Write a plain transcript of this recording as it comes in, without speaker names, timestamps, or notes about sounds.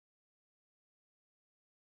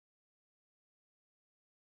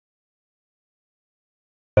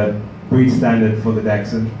breed standard for the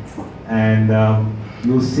Dachshund, and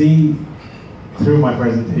you'll see through my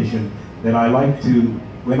presentation that I like to,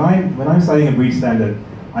 when I'm studying a breed standard,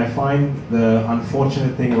 I find the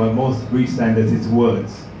unfortunate thing about most breed standards is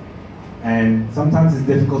words, and sometimes it's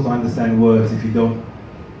difficult to understand words if you don't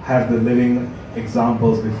have the living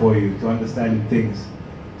examples before you to understand things.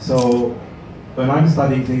 So when I'm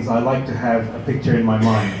studying things, I like to have a picture in my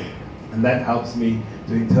mind, and that helps me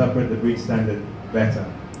to interpret the breed standard better.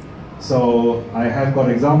 So I have got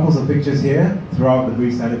examples of pictures here throughout the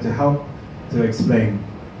breed standard to help to explain.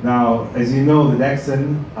 Now, as you know, the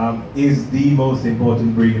Dachshund is the most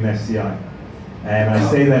important breed in FCI. And I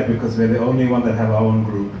say that because we're the only one that have our own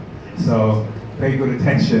group. So pay good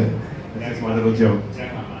attention. That's my little joke.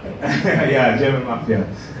 Yeah, German Mafia.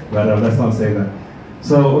 But let's not say that.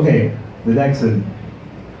 So, okay, the Dachshund.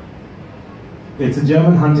 It's a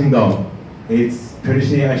German hunting dog. It's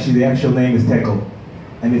traditionally, actually, the actual name is Tekel.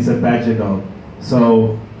 And it's a badger dog.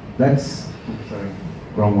 So that's, sorry,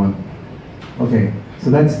 wrong one. Okay,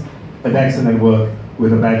 so that's a Dachshund at work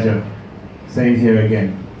with a badger. Same here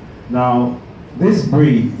again. Now, this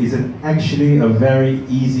breed is actually a very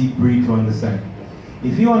easy breed to understand.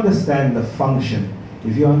 If you understand the function,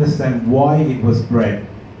 if you understand why it was bred,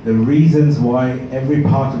 the reasons why every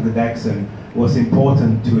part of the Dachshund was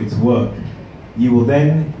important to its work, you will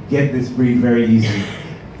then get this breed very easily.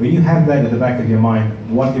 When you have that at the back of your mind,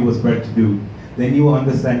 what it was bred to do, then you will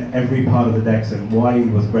understand every part of the Dachshund, why it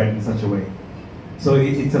was bred in such a way. So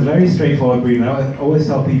it's a very straightforward breed, and I always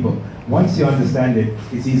tell people, once you understand it,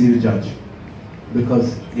 it's easy to judge.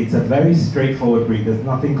 Because it's a very straightforward breed, there's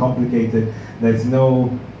nothing complicated, there's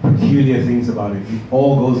no peculiar things about it. It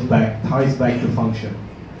all goes back, ties back to function.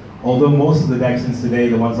 Although most of the Dachshunds today,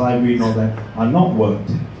 the ones I breed and all that, are not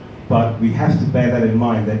worked, but we have to bear that in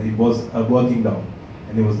mind, that it was a working dog.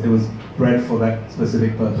 And it was bred for that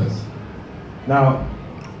specific purpose. Now,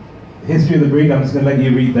 history of the breed, I'm just going to let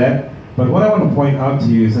you read that. But what I want to point out to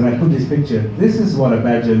you is, and I put this picture, this is what a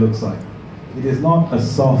badger looks like. It is not a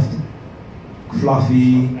soft,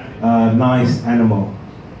 fluffy, nice animal.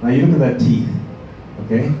 Now you look at that teeth,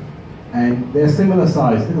 okay? And they're similar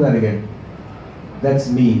size. Look at that again. That's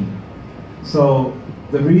mean. So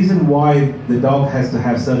the reason why the dog has to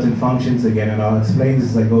have certain functions again, and I'll explain this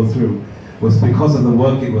as I go through, was because of the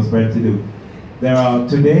work it was bred to do. There are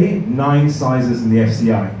today 9 sizes in the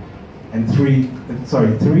FCI, and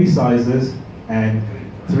 3 sizes and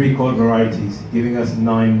 3 code varieties, giving us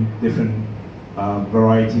 9 different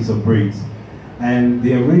varieties of breeds. And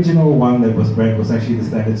the original one that was bred was actually the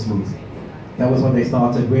standard smooth. That was what they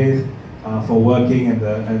started with for working, and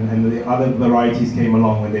the other varieties came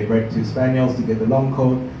along when they bred to spaniels to get the long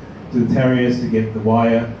coat, to the terriers to get the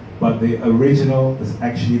wire, but the original is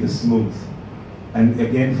actually the smooth. And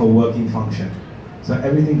again, for working function. So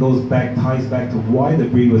everything goes back, ties back to why the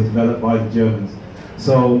breed was developed by the Germans.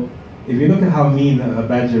 So if you look at how mean a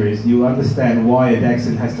badger is, you understand why a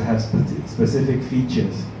Dachshund has to have specific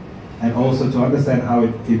features, and also to understand how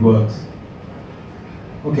it works.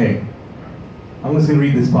 Okay, I'm just going to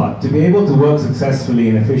read this part. To be able to work successfully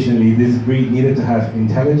and efficiently, this breed needed to have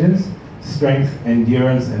intelligence, strength,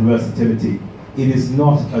 endurance, and versatility. It is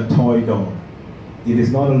not a toy dog. It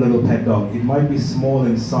is not a little pet dog. It might be small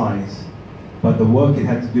in size, but the work it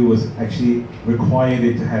had to do was actually required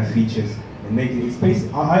it to have features and make it. It's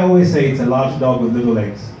basically, I always say it's a large dog with little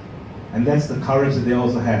legs, and that's the courage that they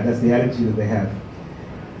also have. That's the attitude that they have.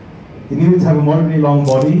 It needed to have a moderately long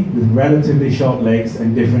body with relatively short legs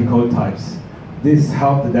and different coat types. This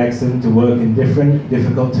helped the Dachshund to work in different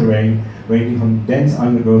difficult terrain, ranging from dense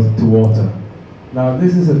undergrowth to water. Now,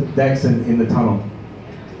 this is a Dachshund in the tunnel.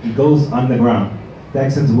 It goes underground.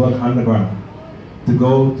 Dachshunds work underground to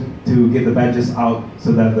go to get the badgers out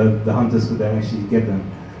so that the hunters could then actually get them.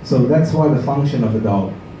 So that's why the function of the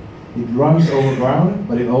dog. It runs over ground,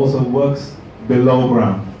 but it also works below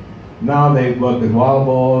ground. Now they work with wild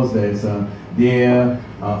boars, there's deer,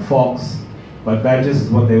 fox, but badgers is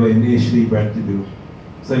what they were initially bred to do.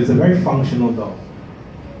 So it's a very functional dog.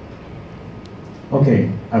 Okay,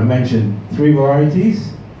 I've mentioned 3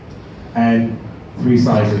 varieties and 3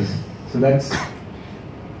 sizes. So that's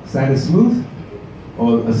standard smooth,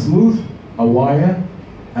 or a smooth, a wire,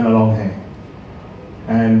 and a long hair.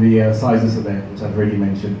 And the sizes are there, which I've already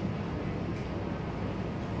mentioned.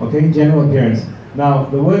 Okay, general appearance. Now,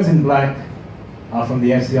 the words in black are from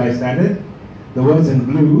the FCI standard. The words in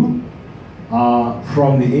blue are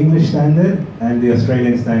from the English standard and the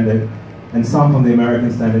Australian standard, and some from the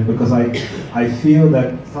American standard, because I feel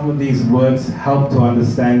that some of these words help to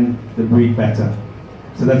understand the breed better.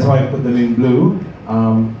 So that's why I put them in blue.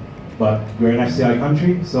 But we're an FCI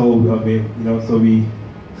country, so we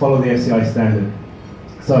follow the FCI standard.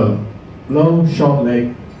 So, low, short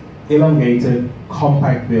leg, elongated,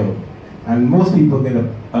 compact build. And most people get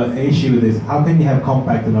an issue with this. How can you have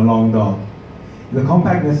compact and a long dog? The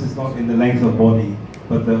compactness is not in the length of body,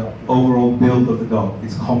 but the overall build of the dog.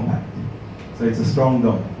 It's compact. So it's a strong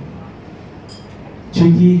dog.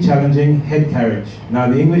 Cheeky, challenging, head carriage. Now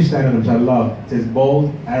the English standard, which I love, says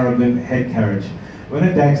bold, arrogant head carriage. When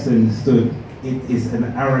a Dachshund stood, it is an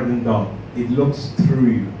arrogant dog. It looks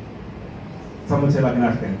through you. Some would say like an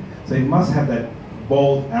Afghan. So it must have that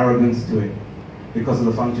bold arrogance to it because of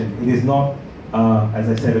the function. It is not, as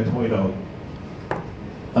I said, a toy dog.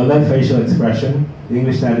 Alert facial expression. The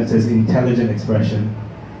English standard says intelligent expression.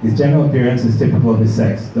 His general appearance is typical of his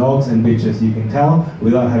sex. Dogs and bitches, you can tell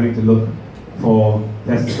without having to look for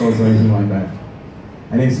testicles or anything like that.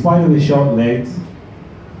 And in spite of his short legs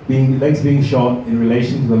being short in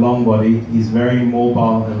relation to the long body, he's very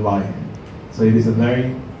mobile and light. So it is a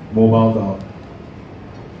very mobile dog.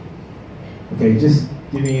 Okay, just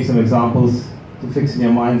giving you some examples to fix in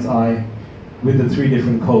your mind's eye with the 3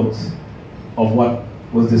 different codes of what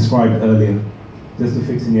was described earlier, just to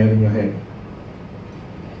fix in your head.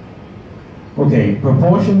 Okay,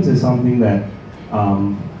 proportions is something that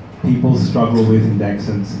people struggle with in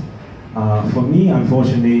Dachshunds. For me,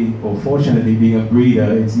 unfortunately, or fortunately, being a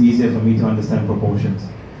breeder, it's easier for me to understand proportions.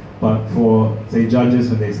 But for, say, judges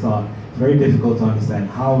when they start, it's very difficult to understand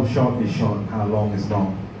how short is short and how long is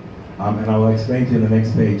long. And I will explain to you in the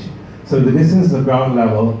next page. So the distance to the ground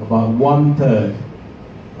level, about 1/3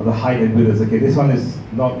 of the height and width. Okay, this one is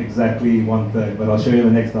not exactly 1/3, but I'll show you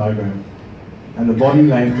in the next diagram. And the body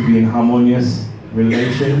length to be in harmonious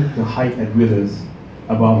relation to height and width,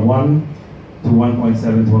 about 1 to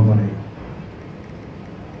 1.7 to 1.8.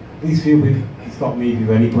 Please feel free to stop me if you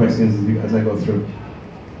have any questions as I go through.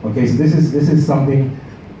 Okay, so this is something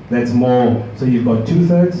that's more, so you've got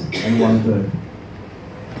 2/3 and 1/3.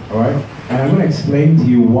 Alright? And I'm going to explain to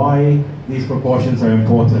you why these proportions are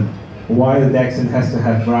important. Why the Dachshund has to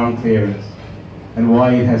have ground clearance. And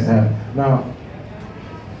why it has to have... Now,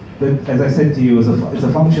 as I said to you, it's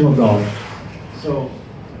a functional dog. So,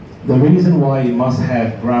 the reason why it must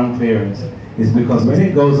have ground clearance is because when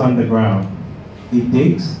it goes underground, it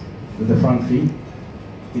digs with the front feet.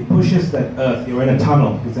 It pushes that earth. You're in a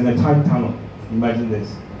tunnel. It's in a tight tunnel. Imagine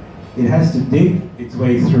this. It has to dig its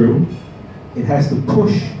way through. It has to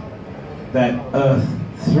push that earth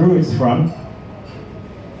through its front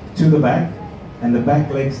to the back, and the back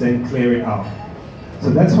legs then clear it out.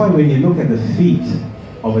 So that's why when you look at the feet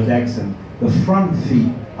of a Dachshund, the front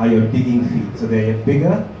feet are your digging feet. So they're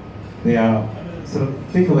bigger. They are sort of,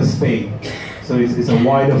 think of a spade. So it's a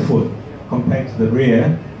wider foot compared to the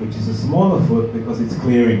rear, which is a smaller foot because it's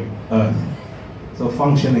clearing earth. So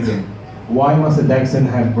function again. Why must a Dachshund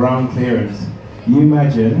have ground clearance? You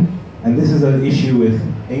imagine, and this is an issue with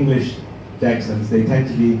English Dachshunds, they tend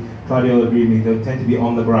to be, Claudia will agree with me, they tend to be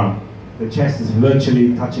on the ground. The chest is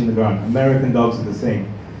virtually touching the ground. American dogs are the same.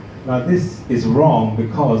 Now this is wrong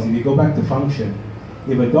because if you go back to function,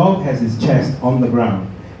 if a dog has his chest on the ground,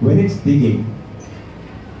 when it's digging,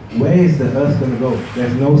 where is the earth going to go?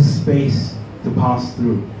 There's no space to pass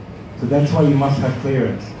through. So that's why you must have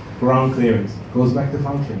clearance, ground clearance. Goes back to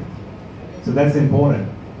function. So that's important.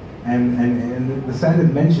 And the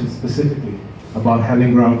standard mentions specifically about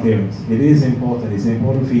having ground clearance. It is important. It's an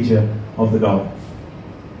important feature of the dog.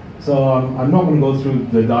 So I'm not going to go through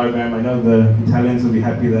the diagram. I know the Italians will be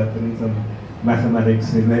happy that I put in some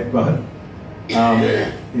mathematics in it, but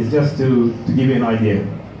it's just to give you an idea.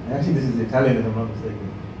 Actually, this is Italian if I'm not mistaken.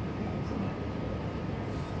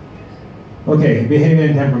 Okay, behavior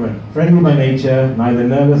and temperament. Friendly by nature, neither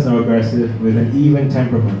nervous nor aggressive, with an even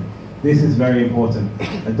temperament. This is very important.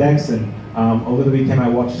 A Dachshund, over the weekend I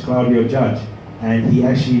watched Claudio judge, and he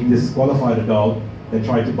actually disqualified a dog that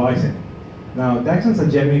tried to bite him. Now, Dachshunds are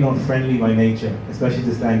generally not friendly by nature, especially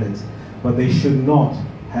to standards, but they should not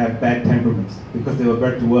have bad temperaments because they were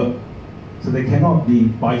bred to work. So they cannot be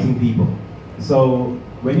biting people. So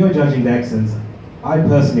when you're judging Dachshunds, I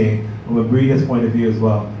personally, from a breeder's point of view as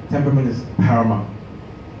well, temperament is paramount.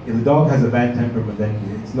 If the dog has a bad temperament, then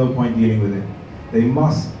it's no point dealing with it. They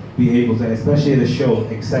must be able to, especially at a show,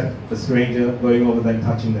 accept a stranger going over them,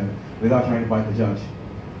 touching them, without trying to bite the judge.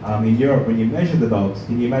 In Europe, when you measure the dogs,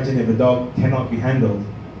 can you imagine if a dog cannot be handled,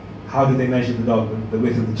 how do they measure the dog, the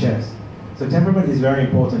width of the chest? So temperament is very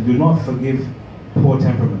important. Do not forgive poor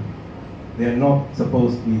temperament. They are not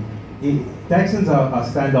supposed to be. Dachshunds are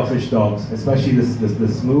standoffish dogs, especially the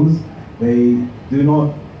smooths. They do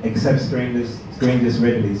not accept strangers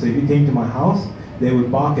readily. So if you came to my house, they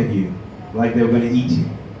would bark at you like they were going to eat you.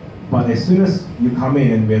 But as soon as you come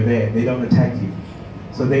in and we're there, they don't attack you.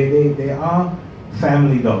 So they are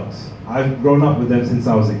family dogs. I've grown up with them since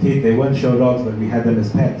I was a kid. They weren't show dogs, but we had them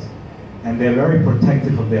as pets. And they're very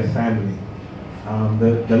protective of their family.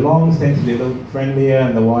 The longs tend to be a little friendlier,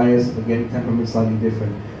 and the wires, again, temperament slightly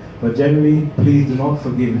different. But generally, please do not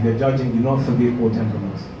forgive. If you're judging, do not forgive poor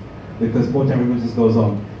temperaments, because poor temperament just goes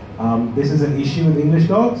on. This is an issue with English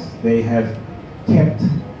dogs. They have kept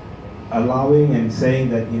allowing and saying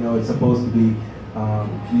that, you know, it's supposed to be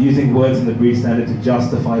using words in the breed standard to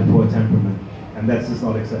justify poor temperament, and that's just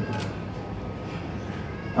not acceptable.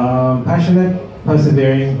 Passionate,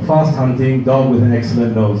 persevering, fast hunting, dog with an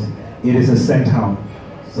excellent nose. It is a scent hound,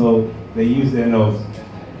 so they use their nose.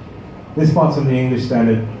 This part's from the English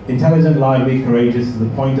standard. Intelligent, lively, courageous to the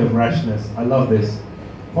point of rashness. I love this.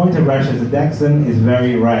 Point of rashness. The Dachshund is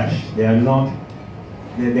very rash. They are not,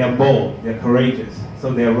 they are bold, they're courageous,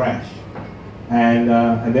 so they're rash. And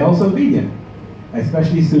they're also obedient,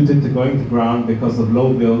 especially suited to going to ground because of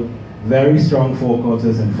low build, very strong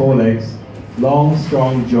forequarters and forelegs, long,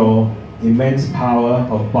 strong jaw, immense power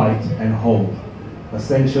of bite and hold.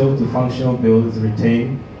 Essential to functional build is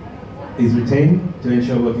retained to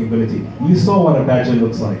ensure workability. You saw what a badger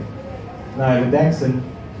looks like. Now, if a Dachshund,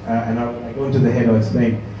 and I go into the head, I'll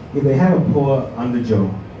explain, if they have a poor underjaw,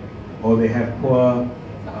 or they have poor,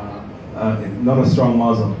 not a strong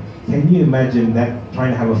muzzle, can you imagine that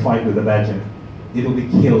trying to have a fight with a badger? It'll be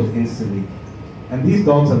killed instantly. And these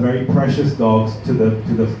dogs are very precious dogs to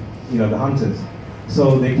the hunters.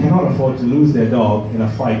 So they cannot afford to lose their dog in a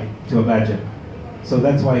fight to a badger. So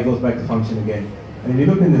that's why it goes back to function again. And if you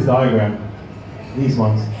look in this diagram, these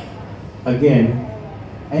ones, again,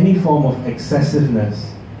 any form of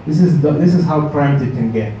excessiveness, this is how cramped it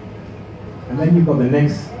can get. And then you've got the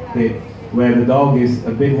next bit where the dog is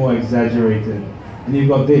a bit more exaggerated. And you've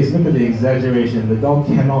got this, look at the exaggeration. The dog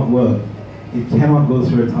cannot work. It cannot go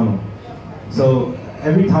through a tunnel. So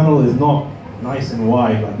every tunnel is not nice and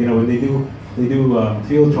wide. Like, you know, when they do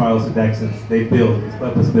field trials with Dachshunds, they build, it's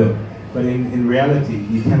purpose built. But in reality,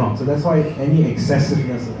 you cannot. So that's why any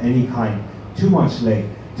excessiveness of any kind, too much leg,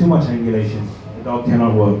 too much angulation, the dog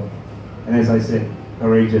cannot work. And as I said,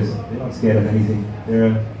 courageous. They're not scared of anything. They're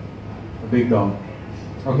a big dog.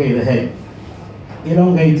 Okay, the head.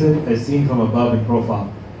 Elongated as seen from above in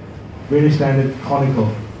profile. British standard,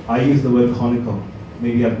 conical. I use the word conical.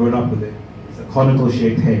 Maybe I've grown up with it. It's a conical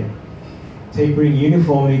shaped head. Tapering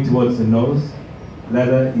uniformly towards the nose,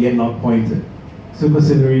 leather yet not pointed.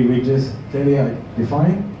 Superciliary ridges clearly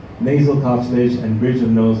defined, nasal cartilage and bridge of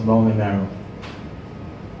nose long and narrow.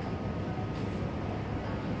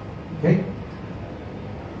 Okay?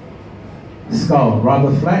 Skull,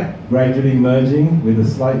 rather flat, gradually merging with a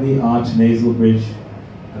slightly arched nasal bridge,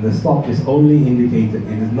 and the stop is only indicated.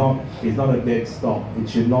 It's not a dead stop. It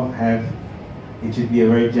should be a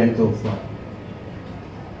very gentle stop.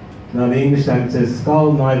 Now the English standard says,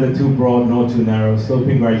 skull neither too broad nor too narrow,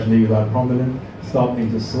 sloping gradually without prominent stop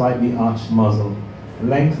into slightly arched muzzle.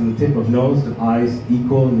 Length from the tip of nose to eyes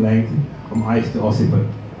equal in length from eyes to occiput.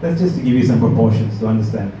 That's just to give you some proportions to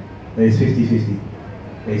understand. That is 50-50,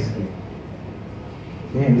 basically.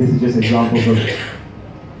 Okay, and this is just examples of...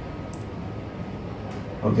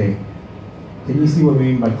 Okay, can you see what we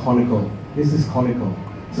mean by conical? This is conical.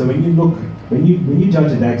 So when you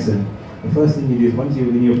judge a Dachshund, the first thing you do is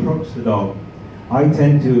when you approach the dog, I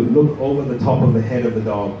tend to look over the top of the head of the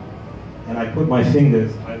dog, and I put my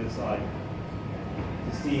fingers either side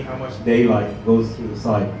to see how much daylight goes through the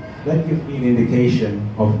side. That gives me an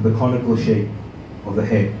indication of the conical shape of the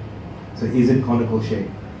head. So is it conical shape?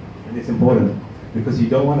 And it's important because you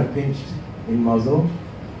don't want a pinched in muzzle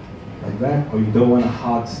like that, or you don't want a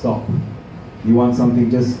hard stop. You want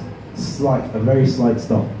something just slight, a very slight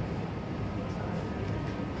stop.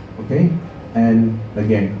 Okay? And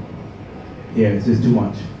again, here it's just too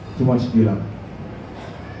much build-up.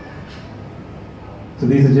 So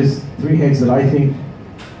these are just three heads that I think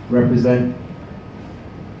represent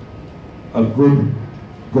a good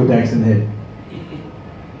Dachshund head.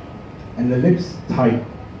 And the lips tight,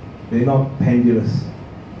 they're not pendulous.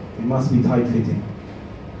 It must be tight-fitting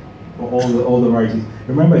for all the varieties.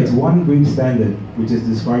 Remember, it's one breed standard which is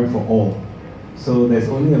described for all. So there's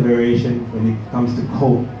only a variation when it comes to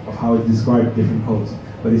coat of how it's described different coats,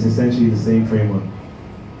 but it's essentially the same framework.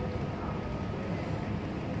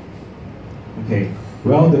 Okay,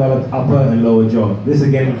 well-developed upper and lower jaw. This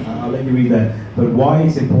again, I'll let you read that. But why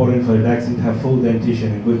it's important for a Dachshund to have full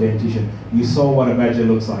dentition and good dentition? You saw what a badger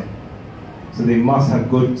looks like. So they must have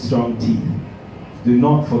good, strong teeth. Do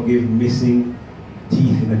not forgive missing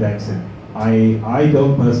teeth in a Dachshund. I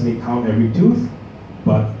don't personally count every tooth,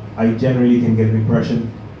 but I generally can get an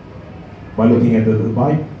impression by looking at the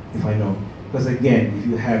bite if I know. Because again, if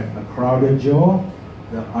you have a crowded jaw,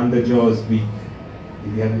 the underjaw is weak.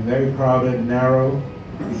 If you have it very crowded, narrow,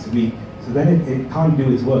 it's weak. So then it can't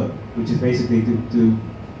do its work, which is basically to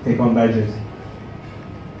take on badgers.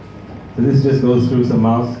 So this just goes through some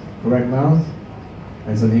mouths, correct mouths,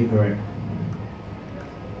 and some incorrect.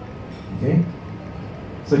 Okay?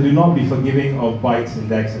 So do not be forgiving of bites in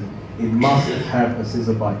Dachshund. It must have a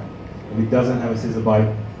scissor bite. If it doesn't have a scissor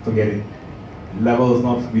bite, forget it. Level is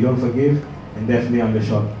not, we don't forgive, and definitely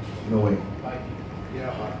undershot. No way.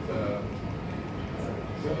 Yeah, but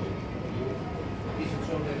is it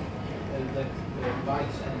so that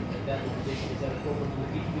bites and dental condition is that a problem in the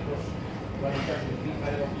teeth? Because when you touch the teeth,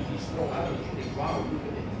 very often these strong out, you think, wow, look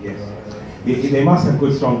at it. Yes. They must have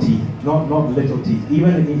good strong teeth, not little teeth.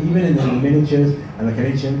 Even in the miniatures and the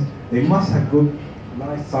caniches, they must have good,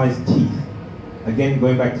 nice sized teeth. Again,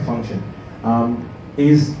 going back to function.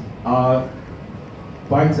 Is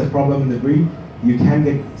bites a problem in the breed? You can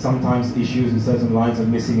get sometimes issues with certain lines of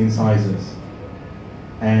missing incisors.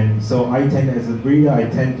 And so I tend, as a breeder, I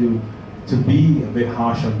tend to be a bit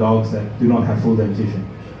harsh on dogs that do not have full dentition.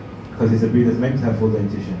 Because it's a breed that's meant to have full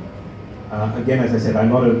dentition. Again, as I said, I'm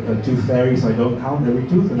not a tooth fairy, so I don't count every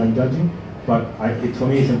tooth when I'm judging, but for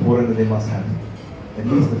me it's important that they must have, at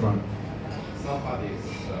least the front. Somebody's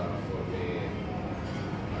for me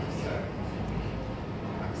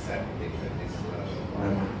accepting that this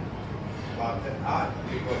but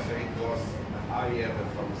because it was, I have it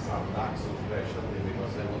from some Dachshund especially,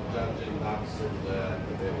 because I was judging Dachshund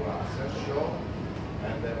they were show,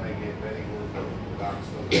 and then I gave very good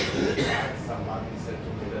Dachshund. Somebody said to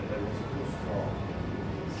me that I was too strong.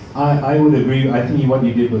 I would agree. I think what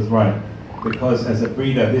you did was right, because as a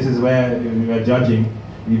breeder, this is where when you're judging,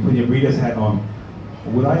 you put your breeder's hat on.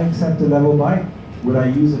 Would I accept a level bite? Would I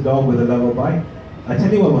use a dog with a level bite? I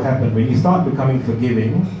tell you what will happen when you start becoming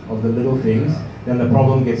forgiving of the little things, then the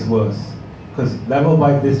problem gets worse. Because level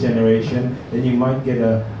bite this generation, then you might get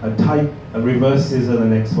a reverse scissor the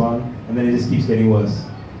next one, and then it just keeps getting worse.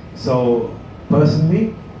 So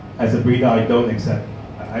personally, as a breeder, I don't accept.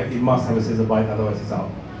 It must have a scissor bite, otherwise it's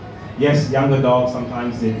out. Yes, younger dogs,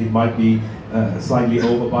 sometimes it might be slightly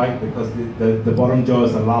overbite because the bottom jaw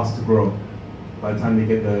is the last to grow by the time they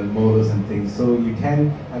get the molars and things. So you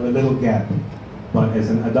can have a little gap. But as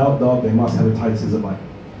an adult dog, they must have a tight scissor bite.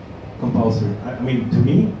 Compulsory. I mean, to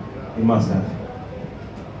me, it must have.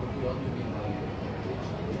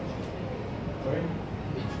 Sorry?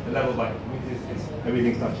 The level bite. It's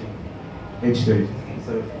everything's touching. Edge to edge.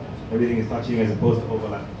 So everything is touching as opposed to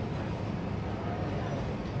overlap.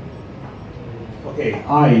 Okay,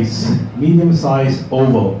 eyes. Medium-sized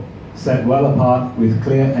oval. Set well apart with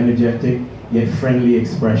clear, energetic, yet friendly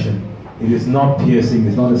expression. It is not piercing,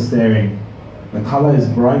 it's not a staring. The color is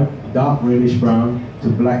bright, dark reddish brown to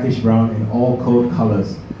blackish brown in all coat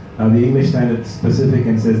colors. Now the English Standard specific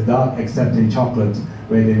and says dark except in chocolate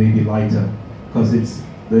where they may be lighter, because it's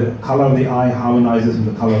the color of the eye harmonizes with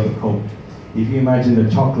the color of the coat. If you imagine a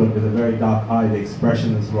chocolate with a very dark eye, the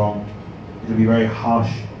expression is wrong. It'll be very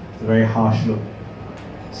harsh. It's a very harsh look.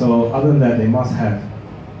 So other than that, they must have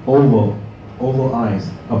oval eyes.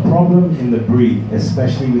 A problem in the breed,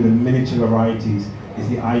 especially with the miniature varieties, is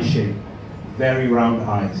the eye shape. Very round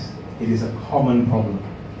eyes. It is a common problem.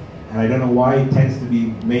 And I don't know why it tends to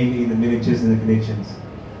be mainly in the miniatures and the connections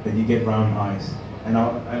that you get round eyes. And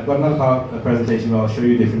I've got another presentation where I'll show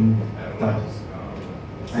you different types.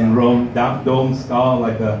 And dome skull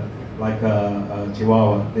like a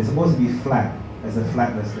Chihuahua. They're supposed to be flat, as a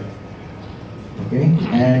flatness thing. Okay?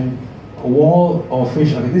 And a wall or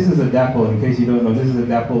fish, okay, this is a dapple, in case you don't know, this is a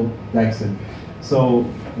dapple Dachshund. So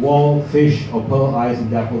wall, fish, or pearl eyes in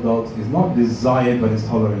dapple dogs is not desired, but it's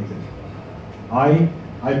tolerated. I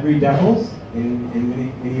breed dapples in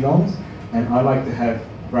mini longs, and I like to have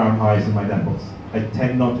brown eyes in my dapples. I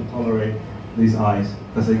tend not to tolerate these eyes,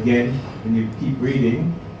 because again, when you keep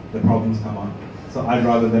breeding, the problems come on. So I'd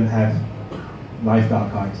rather than have nice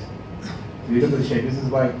dark eyes. If you look at the shape, this is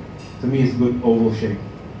like, to me, it's good oval shape.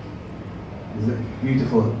 These are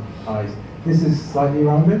beautiful eyes. This is slightly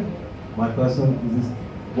rounded. My personal, this is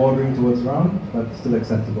bordering towards round, but still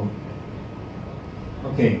acceptable.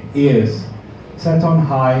 Okay, ears. Set on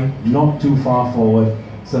high, not too far forward,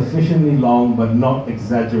 sufficiently long but not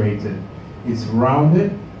exaggerated. It's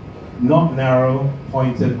rounded, not narrow,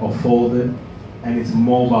 pointed or folded, and it's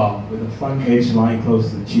mobile with the front edge lying close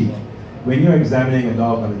to the cheek. When you're examining a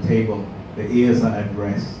dog on the table, the ears are at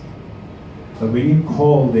rest. But when you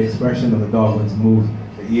call the expression of the dog when it's moved,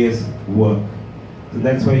 the ears work. So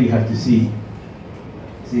that's where you have to see.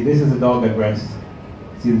 See, this is a dog at rest.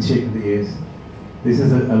 See the shape of the ears. This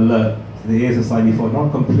is an alert. The ears are slightly forward,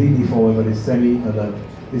 not completely forward, but it's semi-alert.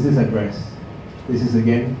 This is at rest. This is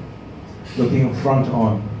again looking front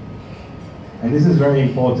on. And this is very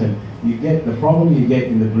important. The problem you get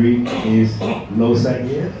in the breed is low set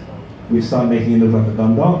ears, which start making it look like a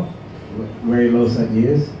gun dog, very low set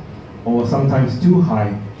ears, or sometimes too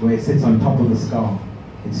high, where it sits on top of the skull.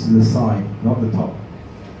 It's to the side, not the top.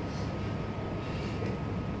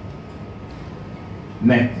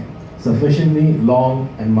 Neck, sufficiently long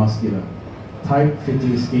and muscular. Tight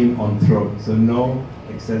fitting skin on throat, so no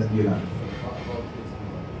excess bulla.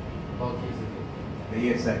 The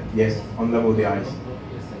ear set, yes, on level with the eyes.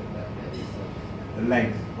 The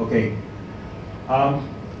length, okay. I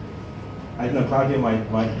don't know, Claudia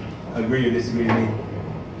might agree or disagree with me.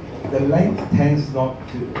 The length tends not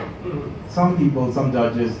to, some people, some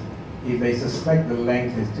judges, if they suspect the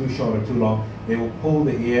length is too short or too long, they will pull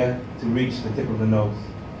the ear to reach the tip of the nose.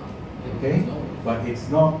 Okay? But it's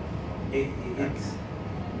not, it's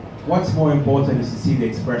what's more important is to see the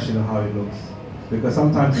expression of how it looks. Because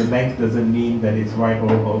sometimes the length doesn't mean that it's right or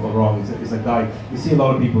wrong. It's a guide. You see a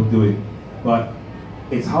lot of people do it. But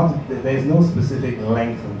it's hard to, there's no specific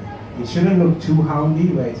length of it. It shouldn't look too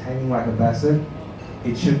houndy where it's hanging like a basset.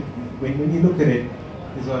 It should, when you look at it,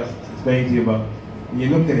 this is what I was explaining to you about. When you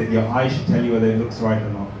look at it, your eye should tell you whether it looks right or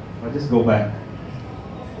not. I'll just go back.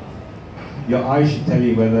 Your eye should tell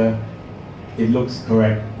you whether it looks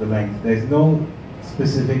correct, the length. There's no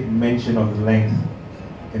specific mention of the length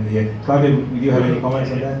in the ear. Claudia, do you have any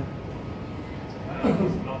comments on that?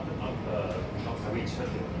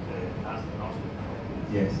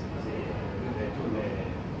 Yes.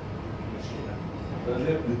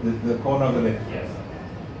 The corner of the lip. Yes.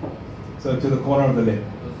 So to the corner of the lip.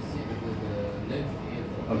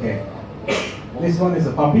 Okay. This one is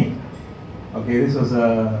a puppy. Okay, this was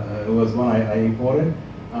one I imported,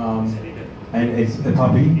 and it's a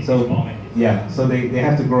puppy. So yeah, so they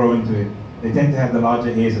have to grow into it. They tend to have the larger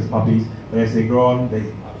ears as puppies, but as they grow on,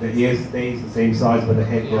 the ears stays the same size, but the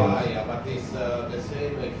head grows. Yeah, but it's the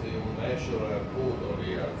same if you measure poodle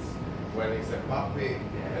ears. When it's a puppy,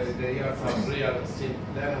 the ears are real simple.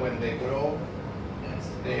 Then when they grow,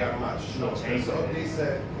 they are much shorter. So this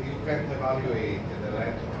you can't evaluate the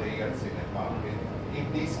length of the ears in a puppy.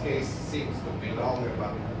 In this case, seems to be longer,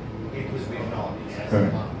 but it will be not.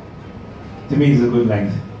 Correct. To me, it's a good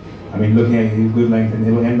length. I mean, looking at it, it's a good length, and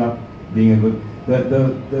it will end up being a good.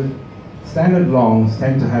 The standard longs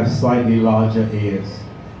tend to have slightly larger ears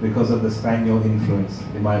because of the spaniel influence,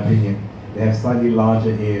 in my opinion. They have slightly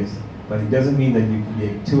larger ears, but it doesn't mean that you can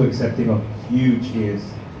be too accepting of huge ears.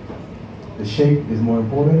 The shape is more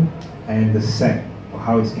important, and the set, or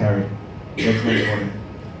how it's carried, that's more important.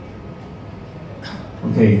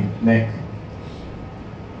 Okay, neck.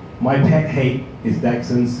 My pet hate is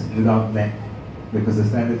Dachshunds without neck, because the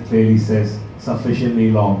standard clearly says sufficiently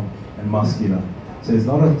long and muscular. So it's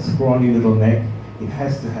not a scrawny little neck, it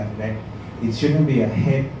has to have neck. It shouldn't be a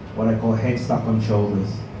head, what I call head stuck on shoulders.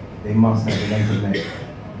 They must have the length of neck.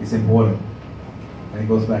 It's important. And it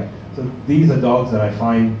goes back. So these are dogs that I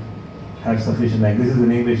find have sufficient neck. This is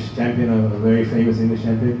an English champion, a very famous English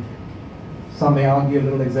champion. Some may argue a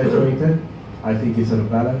little exaggerated. I think it's sort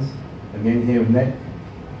of balanced. Again, here with neck.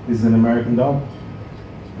 This is an American dog,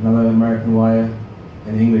 another American wire,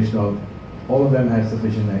 an English dog. All of them have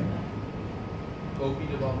sufficient neck. Gopi,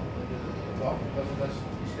 the dog, is that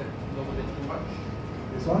a little bit too much?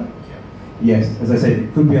 This one? Yeah. Yes, as I said,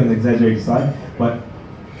 it could be on the exaggerated side, but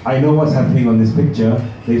I know what's happening on this picture.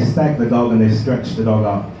 They've stacked the dog and they've stretched the dog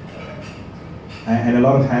out. And a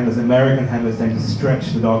lot of handlers, American handlers, tend to stretch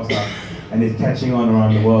the dogs out, and it's catching on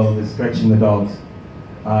around the world. They're stretching the dogs.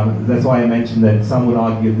 That's why I mentioned that some would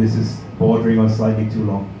argue this is bordering on slightly too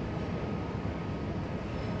long.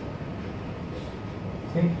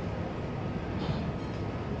 Okay.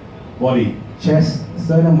 Body, chest,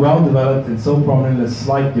 sternum well developed and so prominent a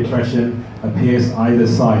slight depression appears either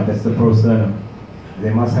side. That's the prosternum.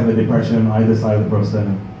 They must have a depression on either side of the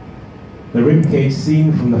prosternum. The rib cage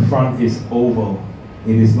seen from the front is oval.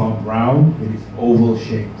 It is not round, it is oval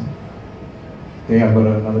shaped. Okay, I've got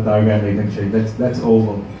another diagram later to show you. That's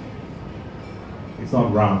oval. It's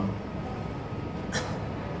not round.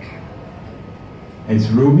 It's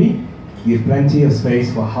roomy. Give plenty of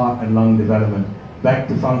space for heart and lung development. Back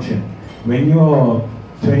to function. When you're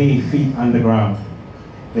 20 feet underground,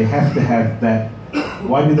 they have to have that.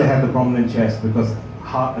 Why do they have the prominent chest? Because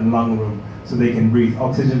heart and lung room, so they can breathe.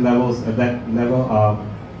 Oxygen levels at that level are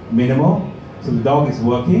minimal. So the dog is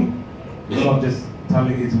working. It's not just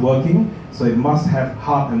telling it's working. So it must have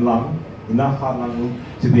heart and lung, enough heart and lung room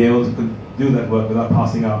to be able to do that work without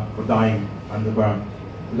passing out or dying underground.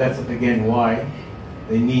 So that's again why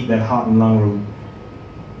They need that heart and lung room.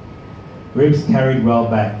 Ribs carried well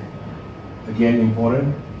back. Again,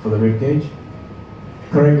 important for the rib cage.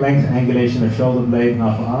 Correct length angulation of shoulder blade and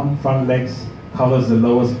upper arm. Front legs covers the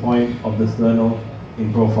lowest point of the sternal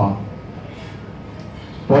in profile.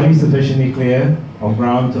 Body sufficiently clear of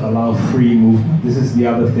ground to allow free movement. This is the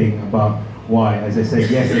other thing about why. As I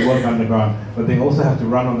said, yes, they work underground, but they also have to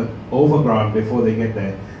run on the overground before they get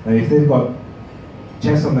there. Now, if they've got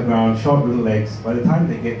chest on the ground, short little legs, by the time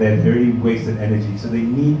they get there, they already wasted energy. So they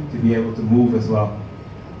need to be able to move as well.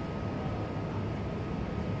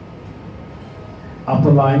 Upper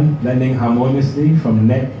line blending harmoniously from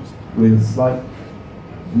neck with slight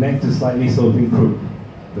neck to slightly sloping croup.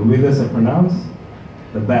 The withers are pronounced.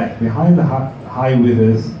 The back behind the high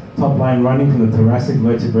withers, top line running from the thoracic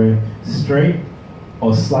vertebrae straight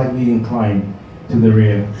or slightly inclined to the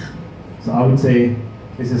rear. So I would say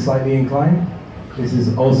this is slightly inclined. This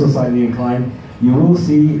is also slightly inclined. You will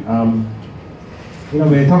see,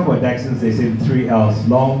 when they talk about Dachshunds, they say the 3 L's: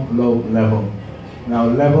 long, low, level. Now,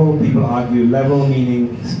 level, people argue level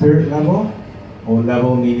meaning spirit level, or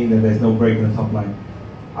level meaning that there's no break in the top line.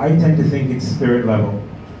 I tend to think it's spirit level,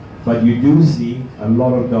 but you do see a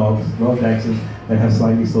lot of dogs, a lot of Dachshunds that have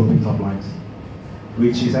slightly sloping top lines,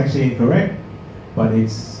 which is actually incorrect, but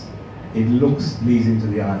it looks pleasing to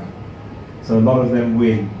the eye. So a lot of them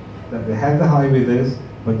win. That they have the high withers,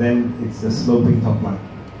 but then it's a sloping top line.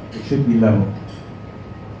 It should be level.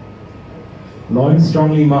 Loins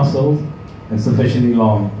strongly muscled and sufficiently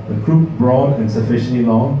long. The croup broad and sufficiently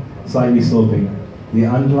long, slightly sloping. The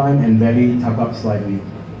underline and belly tuck up slightly.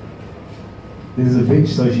 This is a bitch,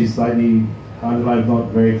 so she's slightly, underline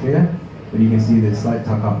not very clear, but you can see the slight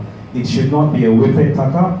tuck up. It should not be a whippet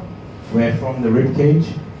tuck up, where from the rib cage,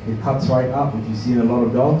 it cuts right up, which you see in a lot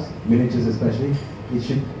of dogs, miniatures especially. It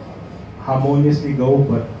should harmoniously go,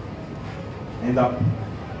 but end up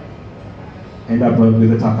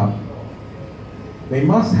with a tuck up. They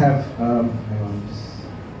must have, we'll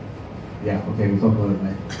talk about it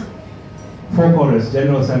later. Forequarters,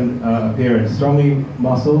 general appearance, strongly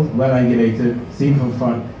muscled, well angulated, seen from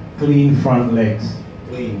front, clean front legs.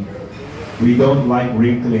 Clean. We don't like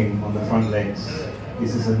wrinkling on the front legs.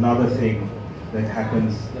 This is another thing that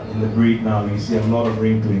happens in the breed now. You see a lot of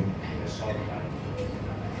wrinkling.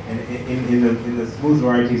 And in the smooth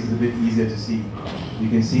varieties, it's a bit easier to see. You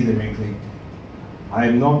can see the wrinkling. I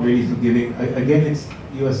am not really forgiving. Again,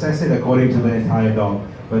 you assess it according to the entire dog,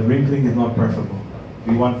 but wrinkling is not preferable.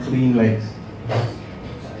 We want clean legs.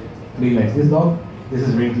 Clean legs. This dog, this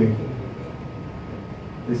is wrinkling.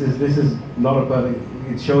 This is not a perfect.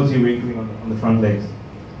 It shows you wrinkling on the front legs.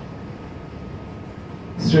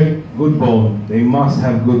 Straight, good bone. They must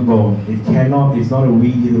have good bone. It's not a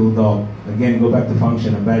weedy little dog. Again, go back to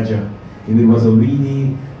function, a badger. If it was a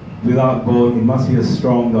weedy, without bone, it must be a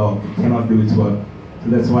strong dog. It cannot do its work. So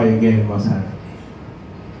that's why, again, it must have.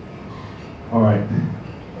 All right.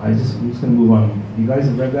 I'm just going to move on. You guys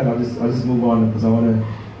have read that? I'll just move on because I want to,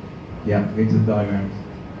 get to the diagrams.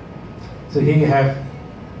 So here you have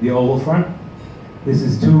the oval front. This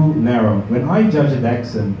is too narrow. When I judge a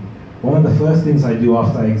Dachshund, one of the first things I do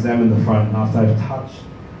after I examine the front and after I've touched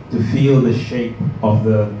to feel the shape of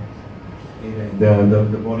the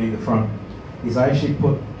body, the front, is I actually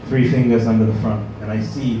put 3 fingers under the front and I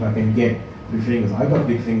see if I can get 3 fingers. I've got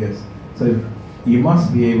big fingers, so you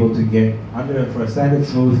must be able to get under. For a standard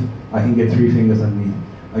smooth, I can get 3 fingers underneath.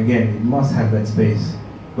 Again, it must have that space.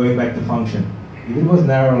 Going back to function. If it was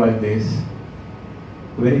narrow like this,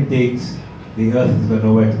 when it digs, the earth has got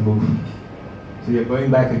nowhere to move. So you're going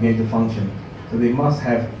back again to function. So they must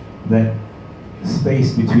have that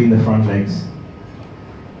space between the front legs.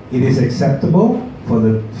 It is acceptable for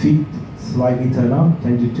the feet to slightly turn out,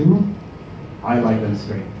 10 to 2. I like them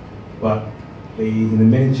straight. But in the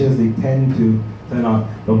miniatures, they tend to turn out.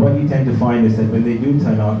 But what you tend to find is that when they do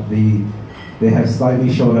turn out, they have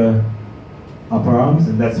slightly shorter upper arms,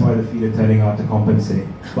 and that's why the feet are turning out to compensate.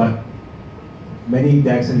 But many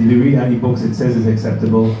Dachshunds, if you read any books, it says it's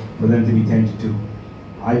acceptable for them to be 10 to 2.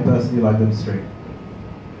 I personally like them straight.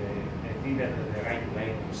 I think that the right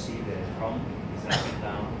way to see the front is up and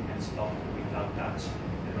down and stop without touch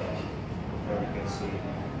the dog, where you can see it.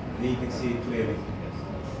 And you can see it clearly.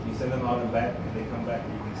 You send them out and back, and they come back,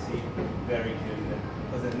 and you can see it very clearly there.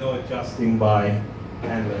 Because there's no adjusting by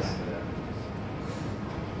handlers.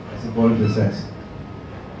 That's important to assess.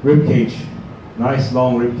 Rib cage. Nice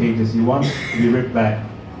long rib cages. You want to be ripped back.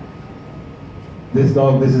 This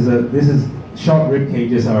dog, this is short rib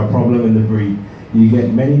cages are a problem in the breed. You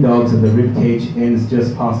get many dogs that the rib cage ends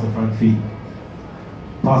just past the front feet.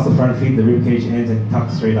 Past the front feet, the rib cage ends and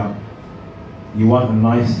tucks straight up. You want a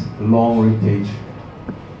nice long rib cage.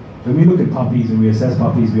 when we look at puppies, when we assess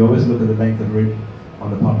puppies, we always look at the length of rib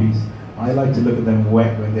on the puppies. I like to look at them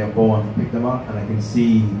wet when they're born, pick them up, and I can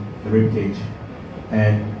see the rib cage.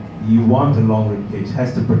 And you want a long rib cage, it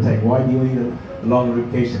has to protect. Why do you need a long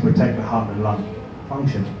rib cage? To protect the heart and lung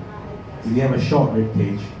function. If you have a short rib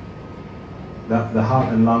cage, the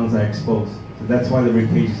heart and lungs are exposed. So that's why the rib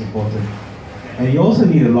cage is important. And you also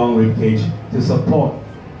need a long rib cage to support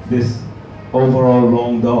this overall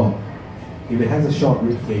long dog. If it has a short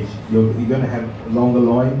rib cage, you're going to have a longer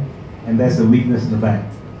loin, and there's a weakness in the back.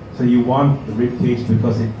 So you want the rib cage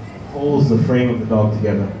because it holds the frame of the dog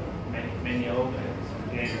together. Many owners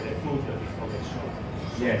get the food before they short.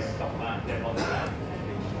 Yes.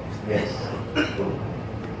 Yes.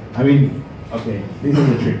 I mean, okay, these are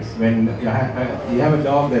the tricks. When you have a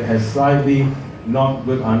dog that has slightly not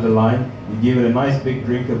good underline, you give it a nice big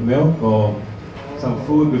drink of milk or some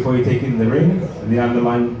food before you take it in the ring, and the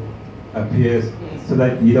underline appears so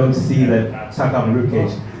that you don't see that tuck up rib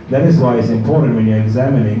cage. That is why it's important when you're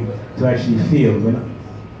examining to actually feel.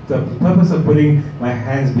 The purpose of putting my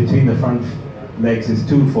hands between the front legs is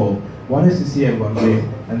twofold. One is to see everyone breathe,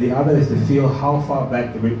 and the other is to feel how far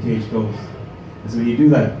back the rib cage goes. And so when you do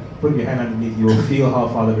that, put your hand underneath, you will feel how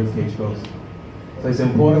far the rib cage goes. So it's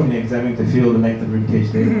important when you're examining to feel the length of the rib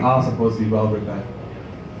cage. They are supposed to be well ribbed back.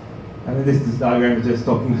 And then this diagram is just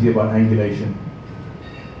talking to you about angulation.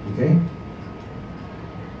 Okay?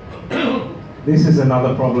 This is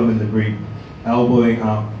another problem in the breed, elbowing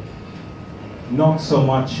up. Not so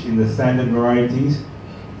much in the standard varieties,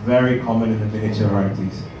 very common in the miniature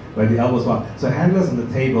varieties, where the elbows are. So handlers on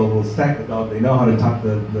the table will stack the dog, they know how to tuck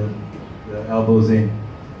the elbows in.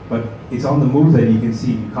 But it's on the move that you can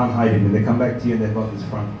see, you can't hide it. When they come back to you and they've got this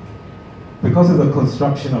front. Because of the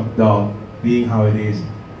construction of the dog being how it is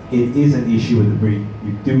an issue with the breed.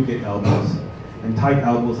 You do get elbows. And tight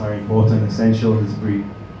elbows are important, essential in this breed.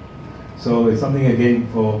 So it's something again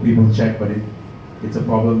for people to check, but it's a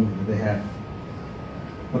problem that they have.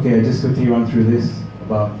 Okay, I just quickly run through this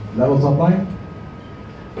about level top line,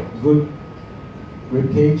 good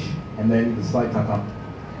rib cage, and then the slight tuck up.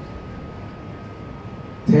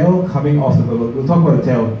 Tail coming off the, we'll talk about the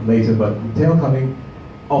tail later, but the tail coming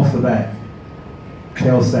off the back,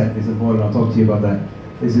 tail set is important, I'll talk to you about that.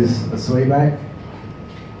 This is a sway back,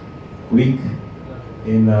 weak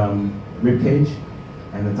in rib cage,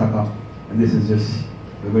 and the tuck up. And this is just,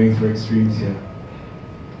 we're going through extremes here.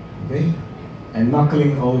 Okay? And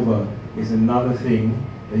knuckling over is another thing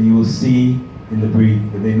that you will see in the breed,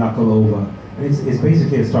 that they knuckle over. And it's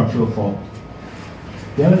basically a structural fault.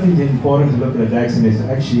 The other thing that's important to look at a Dachshund is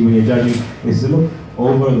actually, when you're judging, is to look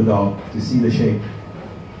over the dog to see the shape.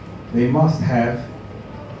 They must have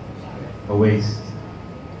a waist.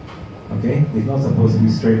 Okay? It's not supposed to be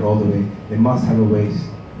straight all the way. They must have a waist.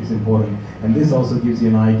 It's important. And this also gives you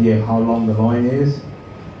an idea of how long the loin is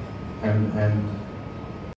and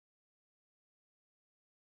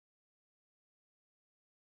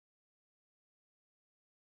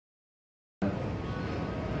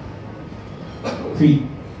feet.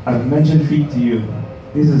 I've mentioned feet to you.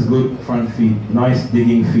 This is good front feet, nice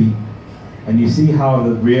digging feet. And you see how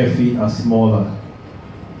the rear feet are smaller.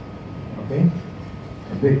 Okay?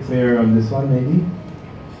 A bit clearer on this one maybe.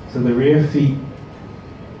 So the rear feet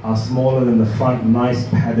are smaller than the front, nice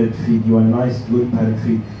padded feet. You want nice, good padded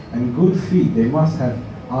feet. And good feet, they must have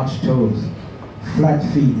arched toes. Flat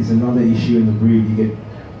feet is another issue in the breed. You get,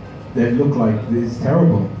 that look like, it's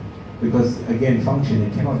terrible. Because again, function,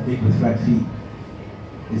 it cannot dig with flat feet.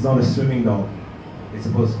 It's not a swimming dog. It's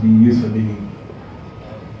supposed to be used for digging.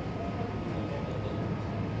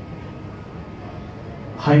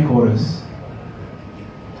 Hindquarters.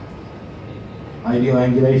 Ideal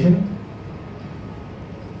angulation.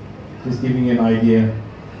 Just giving you an idea.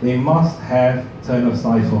 They must have turn of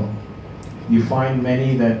stifle. You find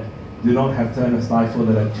many that do not have turn of stifle,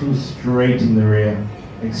 that are too straight in the rear,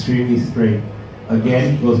 extremely straight.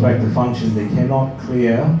 Again, goes back to function. They cannot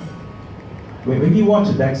clear. When you watch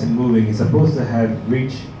a Dachshund moving, it's supposed to have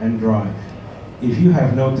reach and drive. If you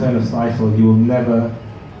have no turn of stifle, you will never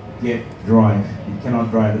get drive. You cannot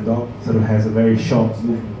drive. The dog sort of has a very short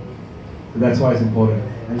movement. So that's why it's important.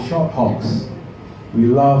 And short hocks. We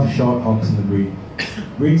love short hocks in the breed.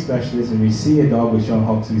 Breed specialists, when we see a dog with short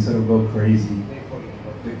hocks, we sort of go crazy.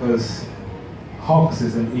 Because hocks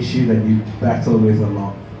is an issue that you battle with a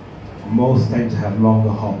lot. Most tend to have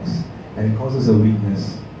longer hocks, and it causes a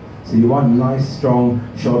weakness. So you want nice, strong,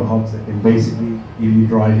 short hocks that can basically give you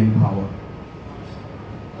driving power.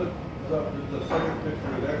 The second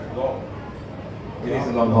picture, that's long. It is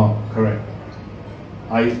a long hock, correct.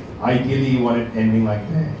 Ideally you want it ending like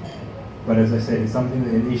that. But as I said, it's something,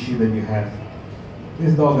 an issue that you have.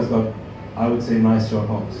 This dog has got, I would say, nice short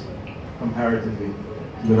hocks comparatively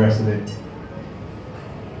to the rest of it.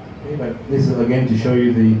 Okay, but this is again to show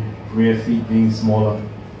you the rear feet being smaller.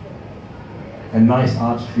 And nice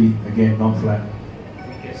arched feet, again, not flat.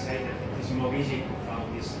 We can say that it is more easy to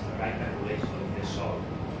find this right angulation in the soul,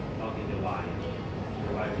 not in the wire.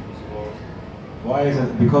 The wire is more. Why is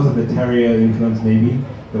it? Because of the terrier influence, maybe.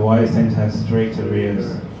 The wires tend to have straighter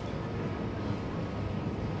rears.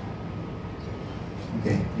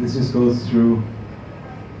 Okay, this just goes through.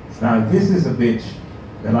 Now, this is a bitch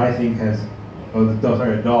that I think has, or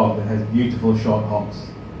a dog that has beautiful short hocks.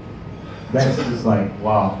 That's just like,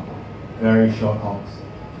 wow, very short hocks.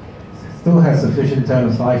 Still has sufficient turn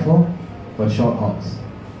of stifle, but short hocks.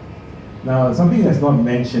 Now, something that's not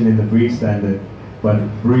mentioned in the breed standard, but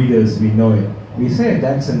breeders, we know it. We say a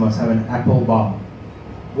Dachshund must have an apple bum.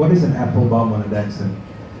 What is an apple bum on a Dachshund?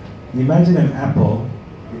 You imagine an apple,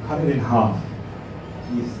 you cut it in half.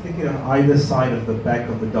 You stick it on either side of the back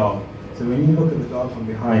of the dog. So when you look at the dog from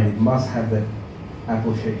behind, it must have that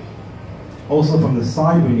apple shape. Also from the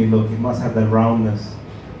side when you look, it must have that roundness.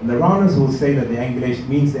 And the roundness will say that the angulation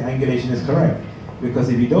means the angulation is correct. Because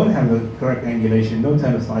if you don't have the correct angulation, no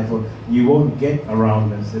turn of stifle, you won't get a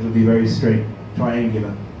roundness. It'll be very straight,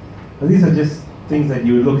 triangular. But these are just things that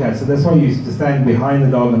you would look at. So that's why you used to stand behind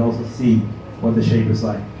the dog and also see what the shape is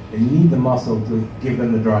like. They need the muscle to give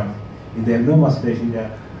them the drive. If they have no musculation,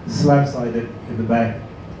 they're slab-sided at the back.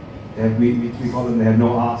 They have, we call them, they have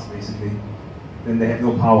no arse basically. Then they have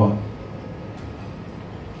no power.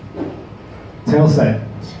 Tail set.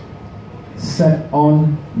 Set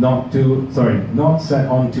on, not set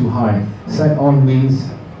on too high. Set on means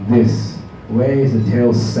this. Where is the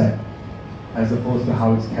tail set? As opposed to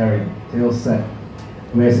how it's carried. Tail set.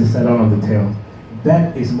 Where's the set on of the tail?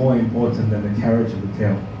 That is more important than the carriage of the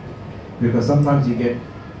tail. Because sometimes you get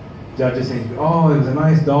judges saying, oh, it was a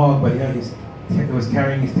nice dog, but it was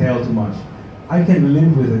carrying his tail too much. I can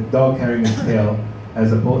live with a dog carrying his tail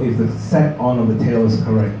as opposed if the set on of the tail is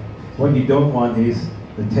correct. What you don't want is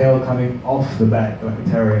the tail coming off the back like a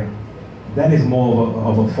terrier. That is more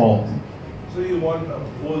of a fault. So you want a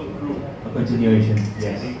full group? A continuation,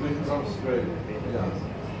 yes. It comes straight.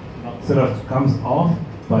 Yeah. Sort of comes off,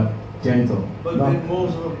 but gentle. But then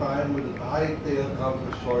most of the time with the high tail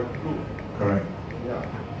comes a short group. Correct. Yeah.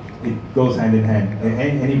 It goes hand in hand.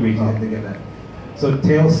 Any breed you have to get that. So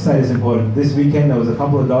tail set is important. This weekend there was a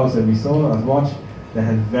couple of dogs that we saw, I watched, that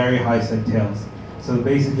had very high set tails. So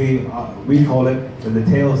basically, we call it that the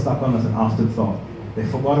tail stuck on as an afterthought. They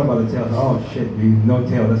forgot about the tail. Oh shit, we no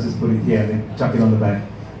tail. Let's just put it here. They chuck it on the back.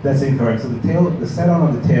 That's incorrect. So the tail, the set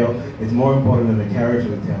on of the tail is more important than the carriage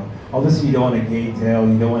of the tail. Obviously, you don't want a gay tail.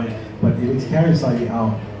 You don't want it, but if it's carried slightly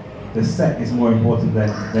out, the set is more important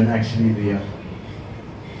than actually the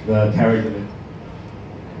carriage of it.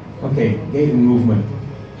 Okay, gait and movement.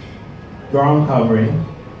 Ground covering,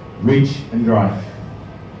 reach and drive.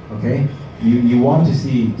 Okay. You want to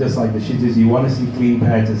see, just like the Shih Tzus, you want to see clean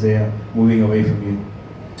pads as they are moving away from you.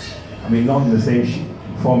 I mean, not in the same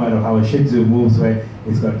format of how a Shih Tzu moves where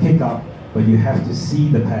it's got a kick up, but you have to see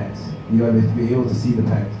the pads. You have to be able to see the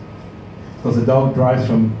pads. Because the dog drives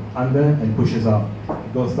from under and pushes up.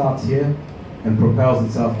 It starts here and propels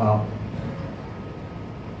itself out.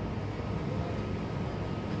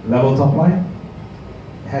 Level top line.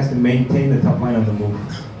 It has to maintain the top line of the move,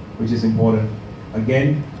 which is important.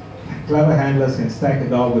 Again, clever handlers can stack a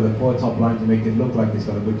dog with a poor top line to make it look like it's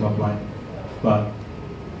got a good top line, but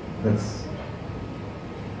that's.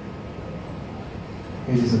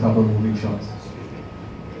 Here's just a couple of moving shots.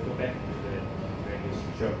 Go back to the previous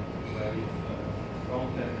Sure. where if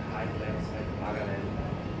front and hind legs have parallel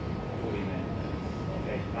movement.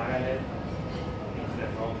 Okay, parallel in the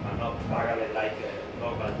front, but not parallel like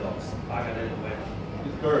normal dogs. Parallel when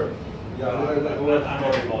It's curved. Yeah, but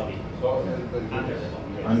under the body. So, Under the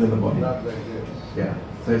body. Under the body. not like this. Yeah.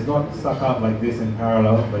 So it's not stuck out like this in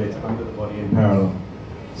parallel, but it's under the body in parallel.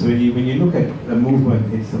 So when you look at the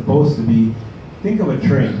movement, it's supposed to be, think of a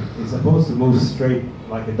train. It's supposed to move straight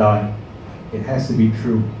like a die. It has to be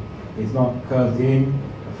true. It's not curved in,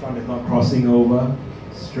 the front is not crossing over,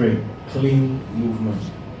 straight, clean movement.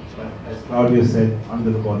 But as Claudia said,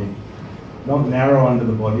 under the body. Not narrow under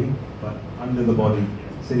the body, but under the body,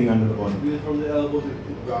 sitting under the body. From the elbows, it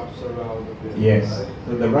wraps around a bit. Yes. Right?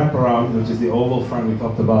 So the wraparound, which is the oval front we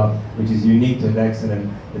talked about, which is unique to a Dachshund,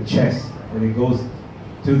 and the chest, when it goes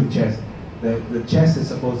to the chest, the chest is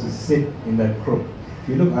supposed to sit in that crook. If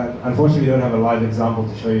you look, unfortunately we don't have a live example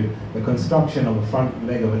to show you, the construction of the front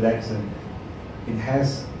leg of a Dachshund, it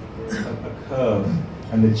has a curve,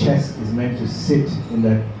 and the chest is meant to sit in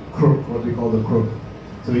that crook, what we call the crook.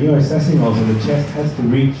 So when you're assessing also, the chest has to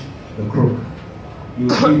reach the crook. You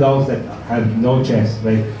see dogs that have no chest,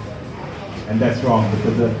 right? And that's wrong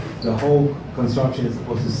because the whole construction is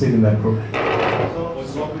supposed to sit in that crook.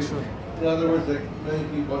 So, in other words, like many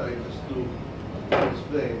people, just to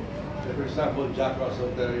explain, like for example, Jack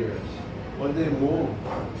Russell Terriers, when they move,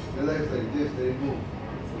 their legs like this, they move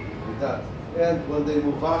like that. And when they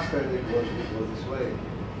move faster, they go this way.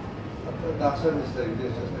 A Dachshund is like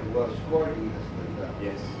this, just like Welsh Corgi, just like that.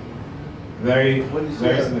 Yes. Very, When you see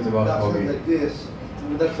very a similar to Welsh Dachshund Corgi. like this, I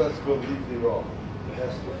mean, that's completely wrong. It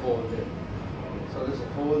has to fold in. So there's a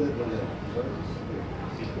fold in the leg. So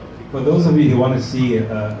For those of you who want to see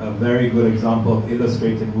a very good example of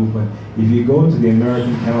illustrated movement, if you go to the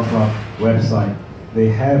American Kennel Club website, they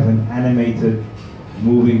have an animated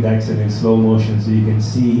moving Dachshund in slow motion, so you can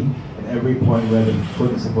see at every point where the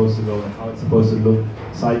foot is supposed to go and how it's supposed to look,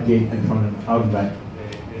 side gate and front and out and back.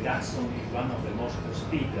 The Dachshund is one of the most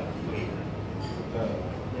speed breed.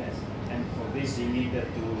 Yes, and for this you need to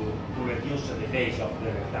reduce the base of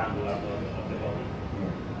the rectangular of the body.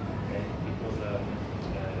 Okay, because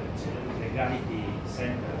the gravity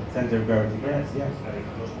center. Center of gravity, yes, Yes, yes. very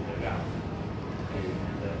close to the ground.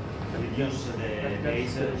 And reduce the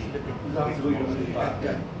base. not to go really fast.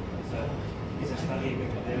 Yeah. So it's a study.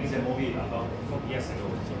 There is a movie about 4 years ago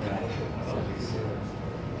about this.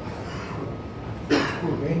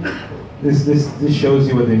 Okay. This shows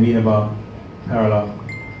you what they mean about parallel.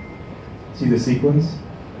 See the sequence?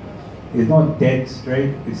 It's not dead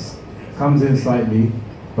straight, it comes in slightly,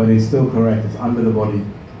 but it's still correct, it's under the body.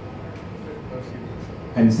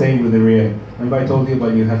 And same with the rear. Remember I told you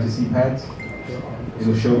about you have to see pads?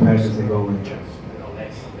 It'll show pads as they go away.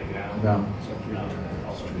 Legs on the ground. Down. Down.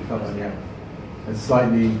 Up, yeah. It's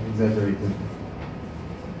slightly exaggerated.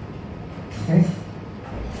 Okay?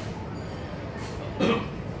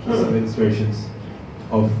 Show some illustrations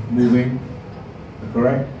of moving, the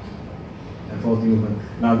correct and faulty movement.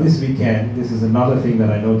 Now this weekend, this is another thing that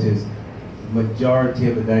I noticed. Majority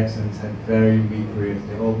of the Dachshunds had very weak rears.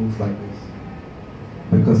 They all moved like this.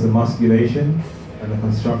 Because the musculation and the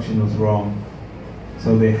construction was wrong.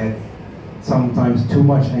 So they had sometimes too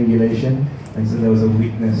much angulation, and so there was a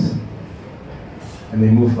weakness. And they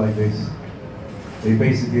moved like this. They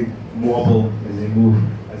basically wobble as they move,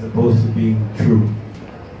 as opposed to being true.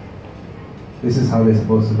 This is how they're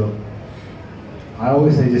supposed to look. I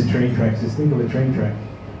always say just train tracks. Just think of a train track.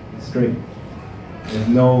 It's straight. There's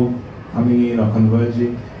no coming in or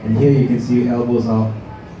converging. And here you can see elbows out.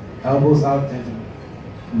 Elbows out tend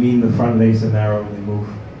to mean the front legs are narrow when they move.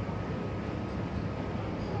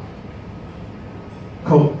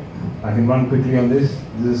 Coat. I can run quickly on this.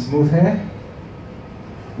 This is smooth hair.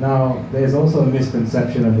 Now, there's also a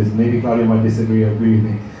misconception of this. Maybe Claudia might disagree or agree with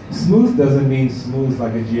me. Smooth doesn't mean smooth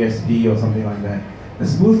like a GSP or something like that. The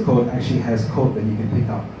smooth coat actually has coat that you can pick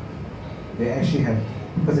up. They actually have,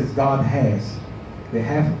 because it's guard hairs, they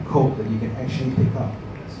have coat that you can actually pick up.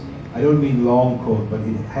 I don't mean long coat, but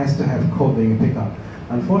it has to have coat that you can pick up.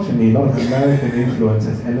 Unfortunately, a lot of American influence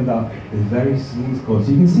has ended up with very smooth coats.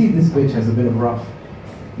 You can see this bitch has a bit of rough.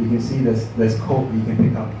 You can see there's coat that you can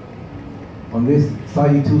pick up. On this,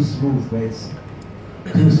 slightly too smooth, where it's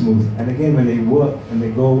too smooth. And again, when they work and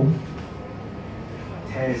they go,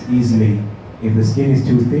 it tears easily. If the skin is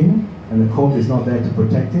too thin and the coat is not there to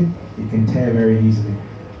protect it, it can tear very easily.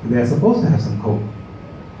 They're supposed to have some coat,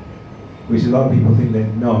 which a lot of people think that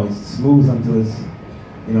no, it's smooth until it's,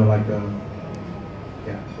 you know, like a,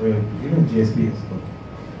 yeah, even GSP is good.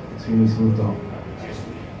 Extremely smooth dog.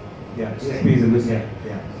 Yeah, GSP is a good,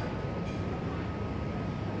 yeah.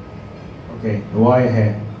 Okay, the wire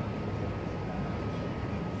hair.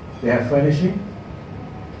 They have furnishing,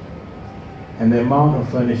 and the amount of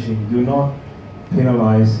furnishing, do not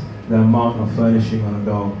penalize the amount of furnishing on a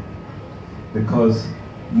dog, because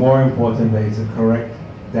more important that it's a correct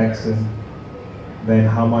Dachshund than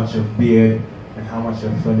how much of beard and how much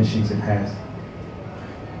of furnishings it has.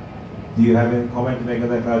 Do you have any comment to make on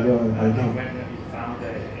that, Claudio? I think when we found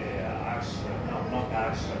not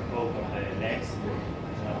arch coat on the legs,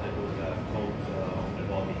 it's not a good coat on the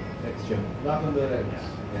body. Texture. Not on the legs.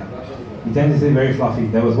 Yeah. Not on the legs. You tend to say very fluffy.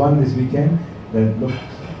 There was one this weekend that looked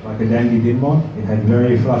like a dandy Dinmont. It had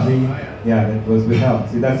very fluffy, yeah, that was withheld.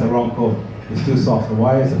 See, that's the wrong coat. It's too soft. The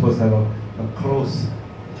wire is supposed to have a close.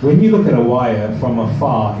 When you look at a wire from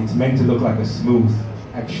afar, it's meant to look like a smooth,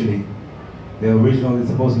 actually. The original is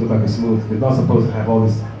supposed to look like a smooth. It's not supposed to have all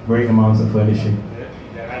this great amounts of furnishing.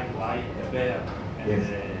 The right wire, the bear, and Yes.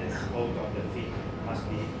 the coat of the feet must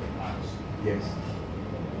be arched. Yes.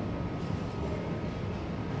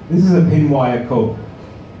 This is a pin wire coat,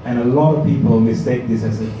 and a lot of people mistake this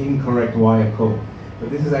as an incorrect wire coat. But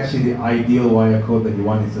this is actually the ideal wire coat that you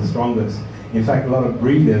want. It's the strongest. In fact, a lot of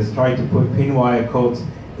breeders try to put pin wire coats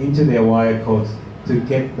into their wire coats to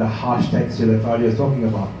get the harsh texture that Claudia is talking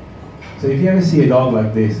about. So if you ever see a dog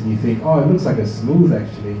like this and you think, oh, it looks like a smooth,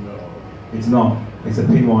 actually, it's not. It's a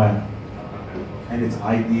pin wire. And it's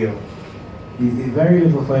ideal. It's very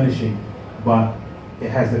little furnishing, but it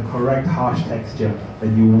has the correct harsh texture that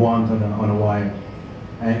you want on a wire.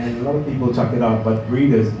 And a lot of people chuck it out, but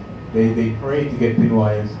breeders, they pray to get pin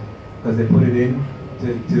wires because they put it in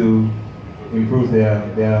to improve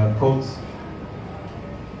their coats.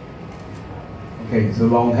 Okay, so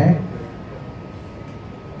long hair,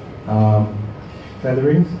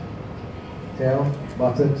 feathering, tail,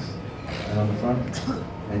 buttocks, and on the front,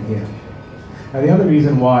 and here. Now the other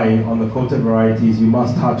reason why on the coated varieties you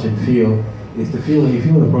must touch and feel is to feel, when you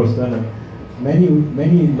feel the prosternum.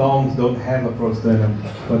 Many longs don't have a prosternum,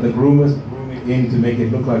 but the groomers groom it in to make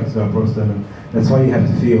it look like it's got a prosternum. That's why you have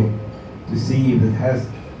to feel, to see if it has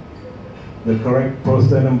the correct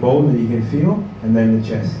prosternum bone that you can feel, and then the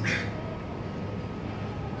chest.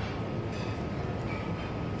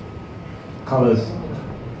 Colors.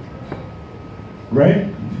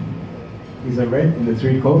 Red. These are red in the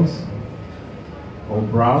three coats. Or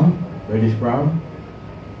brown, reddish brown.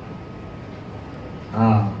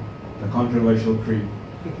 The controversial cream.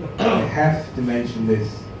 I have to mention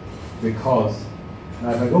this because now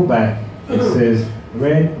if I go back, it says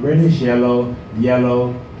red, reddish yellow,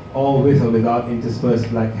 yellow, all with or without interspersed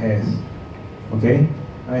black hairs. Okay?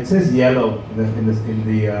 Now it says yellow in the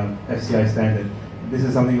FCI standard. This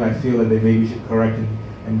is something I feel that they maybe should correct it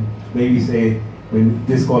and maybe say when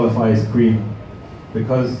disqualifies cream,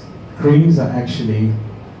 because creams are actually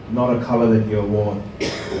not a color that you award.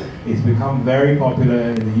 It's become very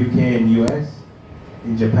popular in the UK and US,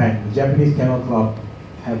 in Japan. The Japanese Kennel Club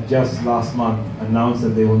have just last month announced that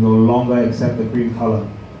they will no longer accept the cream color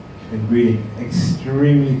in breeding.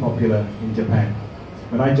 Extremely popular in Japan.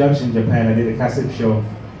 When I judged in Japan, I did a CASIP show,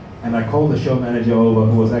 and I called the show manager over,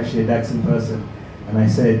 who was actually a Dachshund person, and I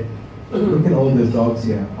said, look at all those dogs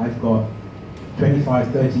here. I've got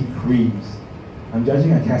 25, 30 creams. I'm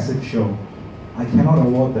judging a CASIP show. I cannot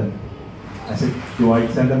award them. I said, do I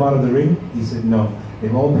send them out of the ring? He said, no.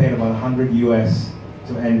 They've all paid about 100 US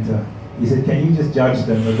to enter. He said, can you just judge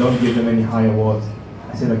them, but don't give them any high awards?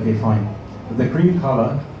 I said, okay, fine. But the cream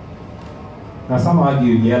color, now some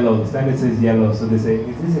argue yellow, the standard says yellow, so they say,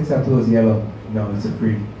 is this acceptable as yellow? No, it's a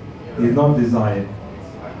cream. It's not desired.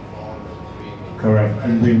 Correct,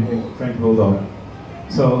 in French Bulldog.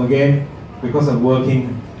 So again, because of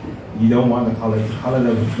working, you don't want the color. It's a color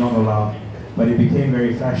that was not allowed. But it became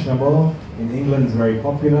very fashionable. In England, it's very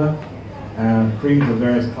popular. Creams of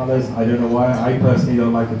various colors. I don't know why. I personally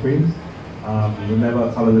don't like the creams. It was never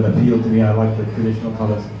a color that appealed to me. I like the traditional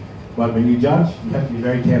colors. But when you judge, you have to be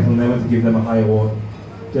very careful never to give them a high award.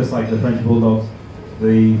 Just like the French Bulldogs,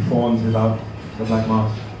 the fawns without the black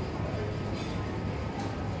marks.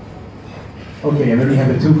 Okay, and then you have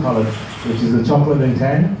the two colors, which is the chocolate and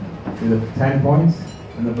tan, with the tan points,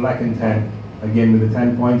 and the black and tan, again with the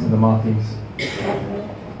tan points and the markings.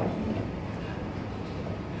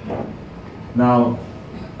 Now,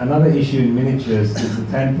 another issue in miniatures is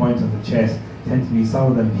the tan points on the chest tend to be,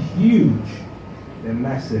 some of them, huge. They're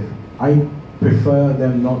massive. I prefer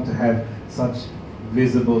them not to have such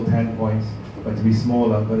visible tan points, but to be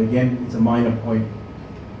smaller. But again, it's a minor point.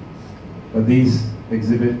 But these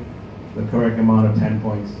exhibit the correct amount of tan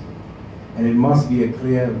points. And it must be a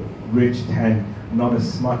clear, rich tan, not a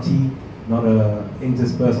smutty, not a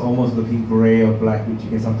interspersed, almost looking gray or black, which you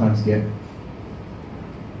can sometimes get.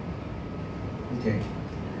 Okay.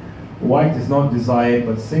 White is not desired,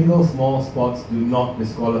 but single small spots do not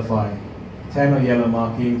disqualify. Tan or yellow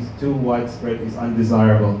markings, too widespread is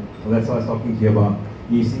undesirable. So that's what I was talking to you about.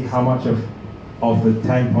 You see how much of the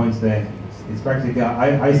tan points there. It's practically,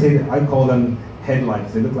 I say that I call them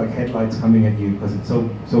headlights. They look like headlights coming at you because it's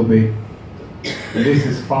so big. And this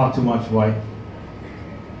is far too much white.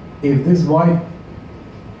 If this white,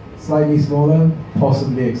 slightly smaller,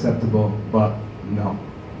 possibly acceptable, but no.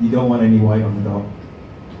 You don't want any white on the dog,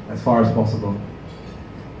 as far as possible.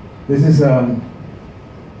 This is a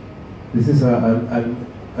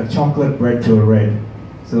chocolate bred to a red.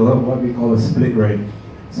 So what we call a split red.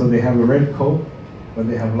 So they have a red coat, but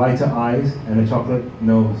they have lighter eyes and a chocolate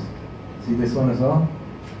nose. See this one as well?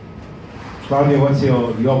 Claudia, what's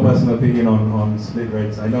your personal opinion on split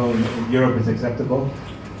reds? I know in Europe it's acceptable,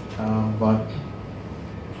 but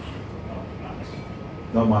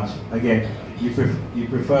not much. Again, you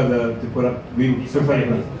prefer to put up. We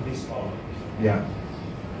prefer this color. Yeah.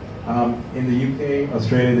 In the UK,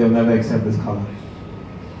 Australia, they'll never accept this color.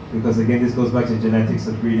 because again, this goes back to genetics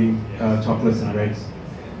of breeding chocolates and reds.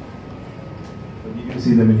 But you can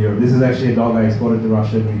see them in Europe. This is actually a dog I exported to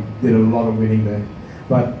Russia. We did a lot of winning there.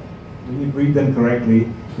 But when you breed them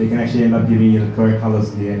correctly, they can actually end up giving you the correct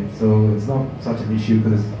colors in the end. So it's not such an issue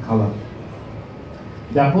because it's color.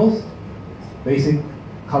 Dapples, basic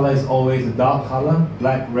color is always a dark color,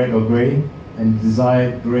 black, red, or gray, and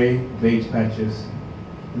desired gray beige patches.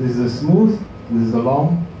 This is a smooth, this is a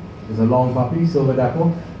long. There's a long puppy, silver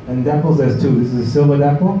dapple. And dapples, there's two. This is a silver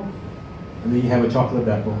dapple, and then you have a chocolate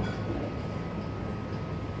dapple.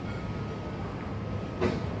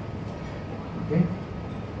 Okay?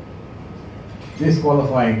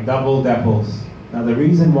 Disqualifying, double dapples. Now the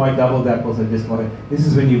reason why double dapples are disqualified, this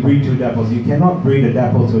is when you breed two dapples. You cannot breed a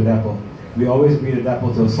dapple to a dapple. We always breed a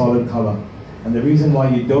dapple to a solid color. And the reason why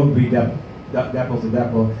you don't breed dapple to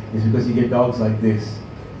dapple is because you get dogs like this.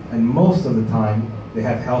 And most of the time, they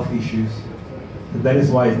have health issues. So that is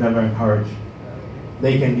why it's never encouraged.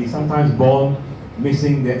 They can be sometimes born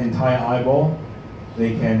missing their entire eyeball.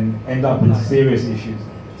 They can end up with serious issues.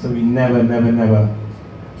 So we never, never, never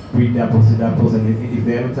breed dapples to dapples. And if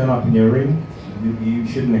they ever turn up in your ring, you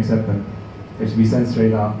shouldn't accept them. They should be sent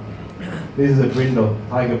straight out. This is a brindle,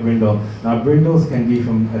 tiger brindle. Now brindles can be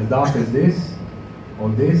from as dark as this, or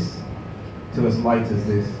this, to as light as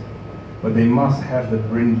this. But they must have the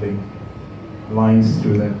brindling lines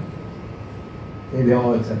through them. Okay, they're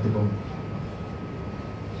all acceptable.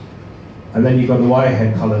 And then you've got the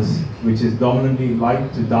wirehead colors, which is dominantly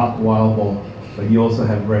light to dark wild boar, but you also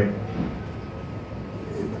have red.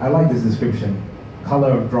 I like this description.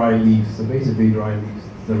 Color of dry leaves, so basically dry leaves,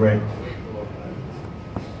 the red.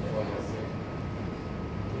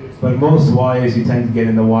 But most wires you tend to get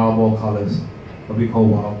in the wild boar colors, what we call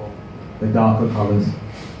wild boar, the darker colors.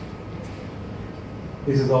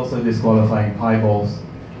 This is also disqualifying pieballs.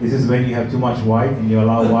 This is when you have too much white and you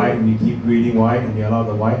allow white and you keep breeding white and you allow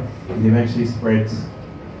the white, it eventually spreads.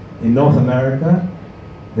 In North America,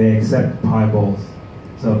 they accept pieballs.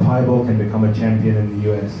 So a pieball can become a champion in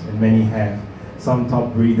the US, and many have. Some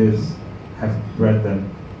top breeders have bred them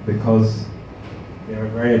because they're a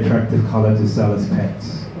very attractive color to sell as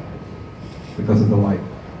pets because of the white.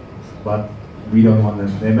 But we don't want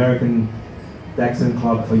them. The American Dachshund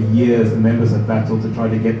Club, for years, the members have battled to try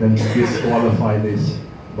to get them to disqualify this,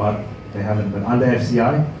 but they haven't. But under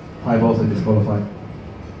FCI, pieballs are disqualified.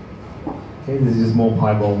 Okay, this is just more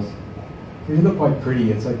pieballs. They look quite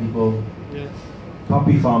pretty. It's like people,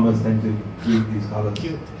 puppy farmers tend to breed these colors.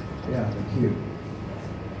 Cute. Yeah, they're cute.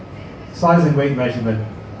 Size and weight measurement.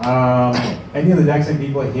 Any of the Dachshund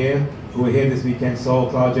people here who were here this weekend saw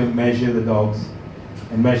Claudio measure the dogs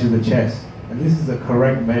and measure the chest. And this is a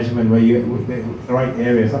correct measurement where you, the right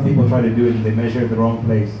area. Some people try to do it and they measure at the wrong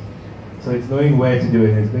place. So it's knowing where to do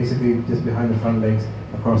it. It's basically just behind the front legs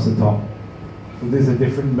across the top. So these are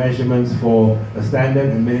different measurements for a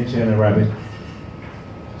standard, a miniature, and a rabbit.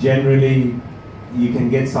 Generally, you can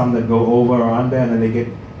get some that go over or under and then they get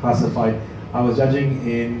classified. I was judging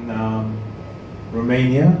in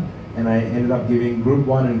Romania, and I ended up giving group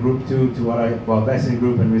 1 and group 2 to best in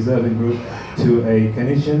group and reserve in group to a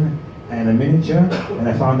Canadian and a miniature, and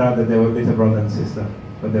I found out that they were little brother and sister,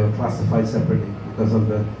 but they were classified separately because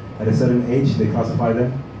of at a certain age they classify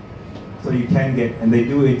them. So you can get, and they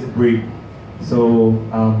do interbreed. So,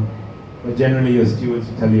 but generally your stewards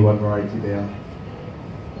will tell you what variety they are.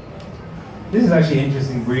 This is actually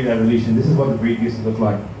interesting breed evolution. This is what the breed used to look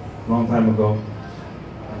like a long time ago,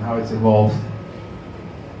 and how it's evolved.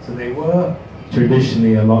 So they were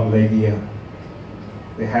traditionally a lot leggier.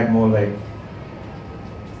 They had more leg.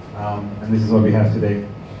 And this is what we have today.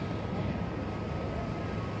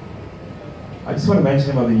 I just want to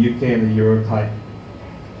mention about the UK and the Euro type.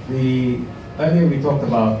 Earlier we talked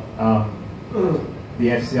about the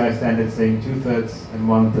FCI standard saying 2/3 and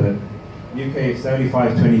 1/3. UK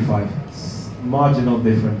 75-25. Marginal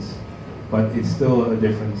difference, but it's still a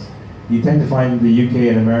difference. You tend to find the UK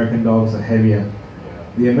and American dogs are heavier.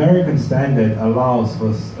 The American standard allows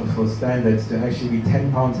for standards to actually be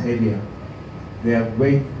 10 pounds heavier. Their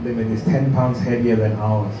weight limit is 10 pounds heavier than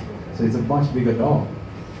ours. So it's a much bigger dog.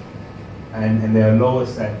 And they're lower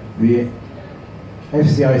set. The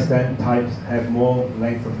FCI stand types have more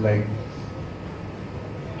length of leg.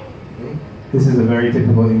 Okay? This is a very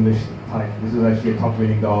typical English type. This is actually a top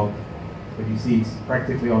winning dog. But you see it's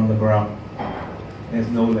practically on the ground. There's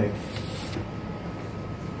no leg.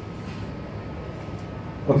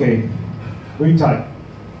 Okay, breed type.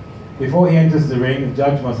 Before he enters the ring, the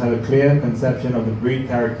judge must have a clear conception of the breed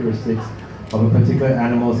characteristics of a particular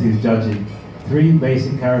animal he's judging. 3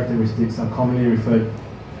 basic characteristics are commonly referred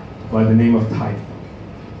by the name of type.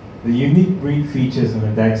 The unique breed features of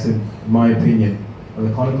a Dachshund, in my opinion, are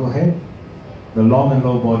the conical head, the long and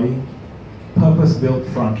low body, purpose-built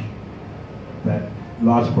front, that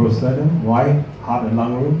large prosternum, wide heart and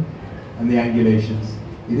lung room, and the angulations.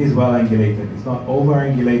 It is well angulated. It's not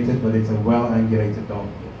over-angulated, but it's a well-angulated dog.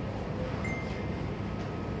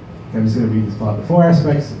 Okay, I'm just going to read this part. The 4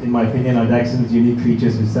 aspects, in my opinion, are Dachshund's unique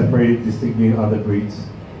features which separate it distinctly from other breeds.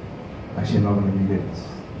 Actually, I'm not going to read it.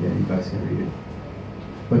 Yeah, you guys can read it.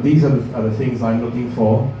 But these are the things I'm looking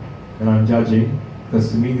for when I'm judging,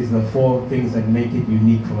 because to me these are the 4 things that make it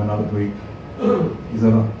unique from another breed. These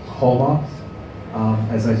are the hallmarks.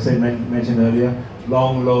 As I said, mentioned earlier,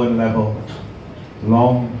 long, low, and level.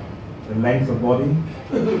 Long, the length of body,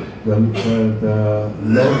 the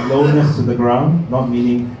lowness to the ground, not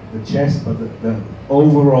meaning the chest, but the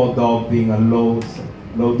overall dog being a low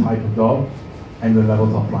type of dog, and the level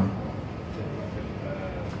top line.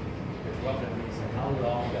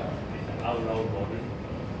 How low body?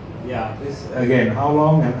 Yeah, this again. How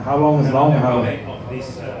long is long? And how of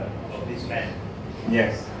this man?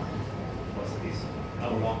 Yes. What's this?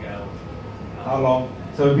 How long? How long?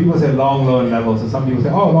 So people say long, low, and level. So some people say,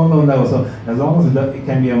 oh, long, low, and level. So as long as it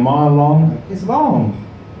can be a mile long, it's long.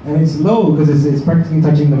 And it's low because it's practically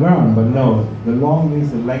touching the ground. But no, the long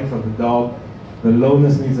means the length of the dog. The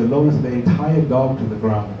lowness means the lowness of the entire dog to the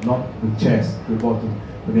ground, not the chest, the bottom,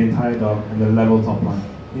 but the entire dog, and the level top line.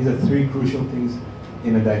 These are 3 crucial things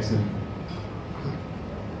in a Dachshund.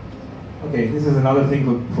 Okay, this is another thing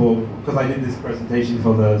because I did this presentation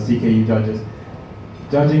for the CKU judges.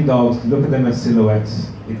 Judging dogs, look at them as silhouettes.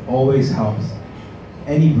 It always helps.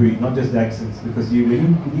 Any breed, not just Dachshunds, because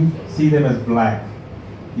when you see them as black,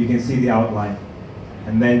 you can see the outline,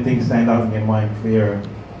 and then things stand out in your mind clearer.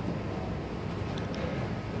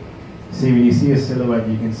 See, when you see a silhouette,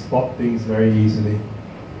 you can spot things very easily.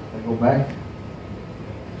 I go back.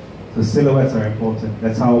 So silhouettes are important.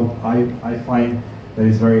 That's how I find that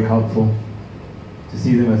it's very helpful to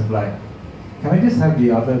see them as black. Can I just have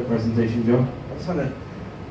the other presentation, Joe? I just want to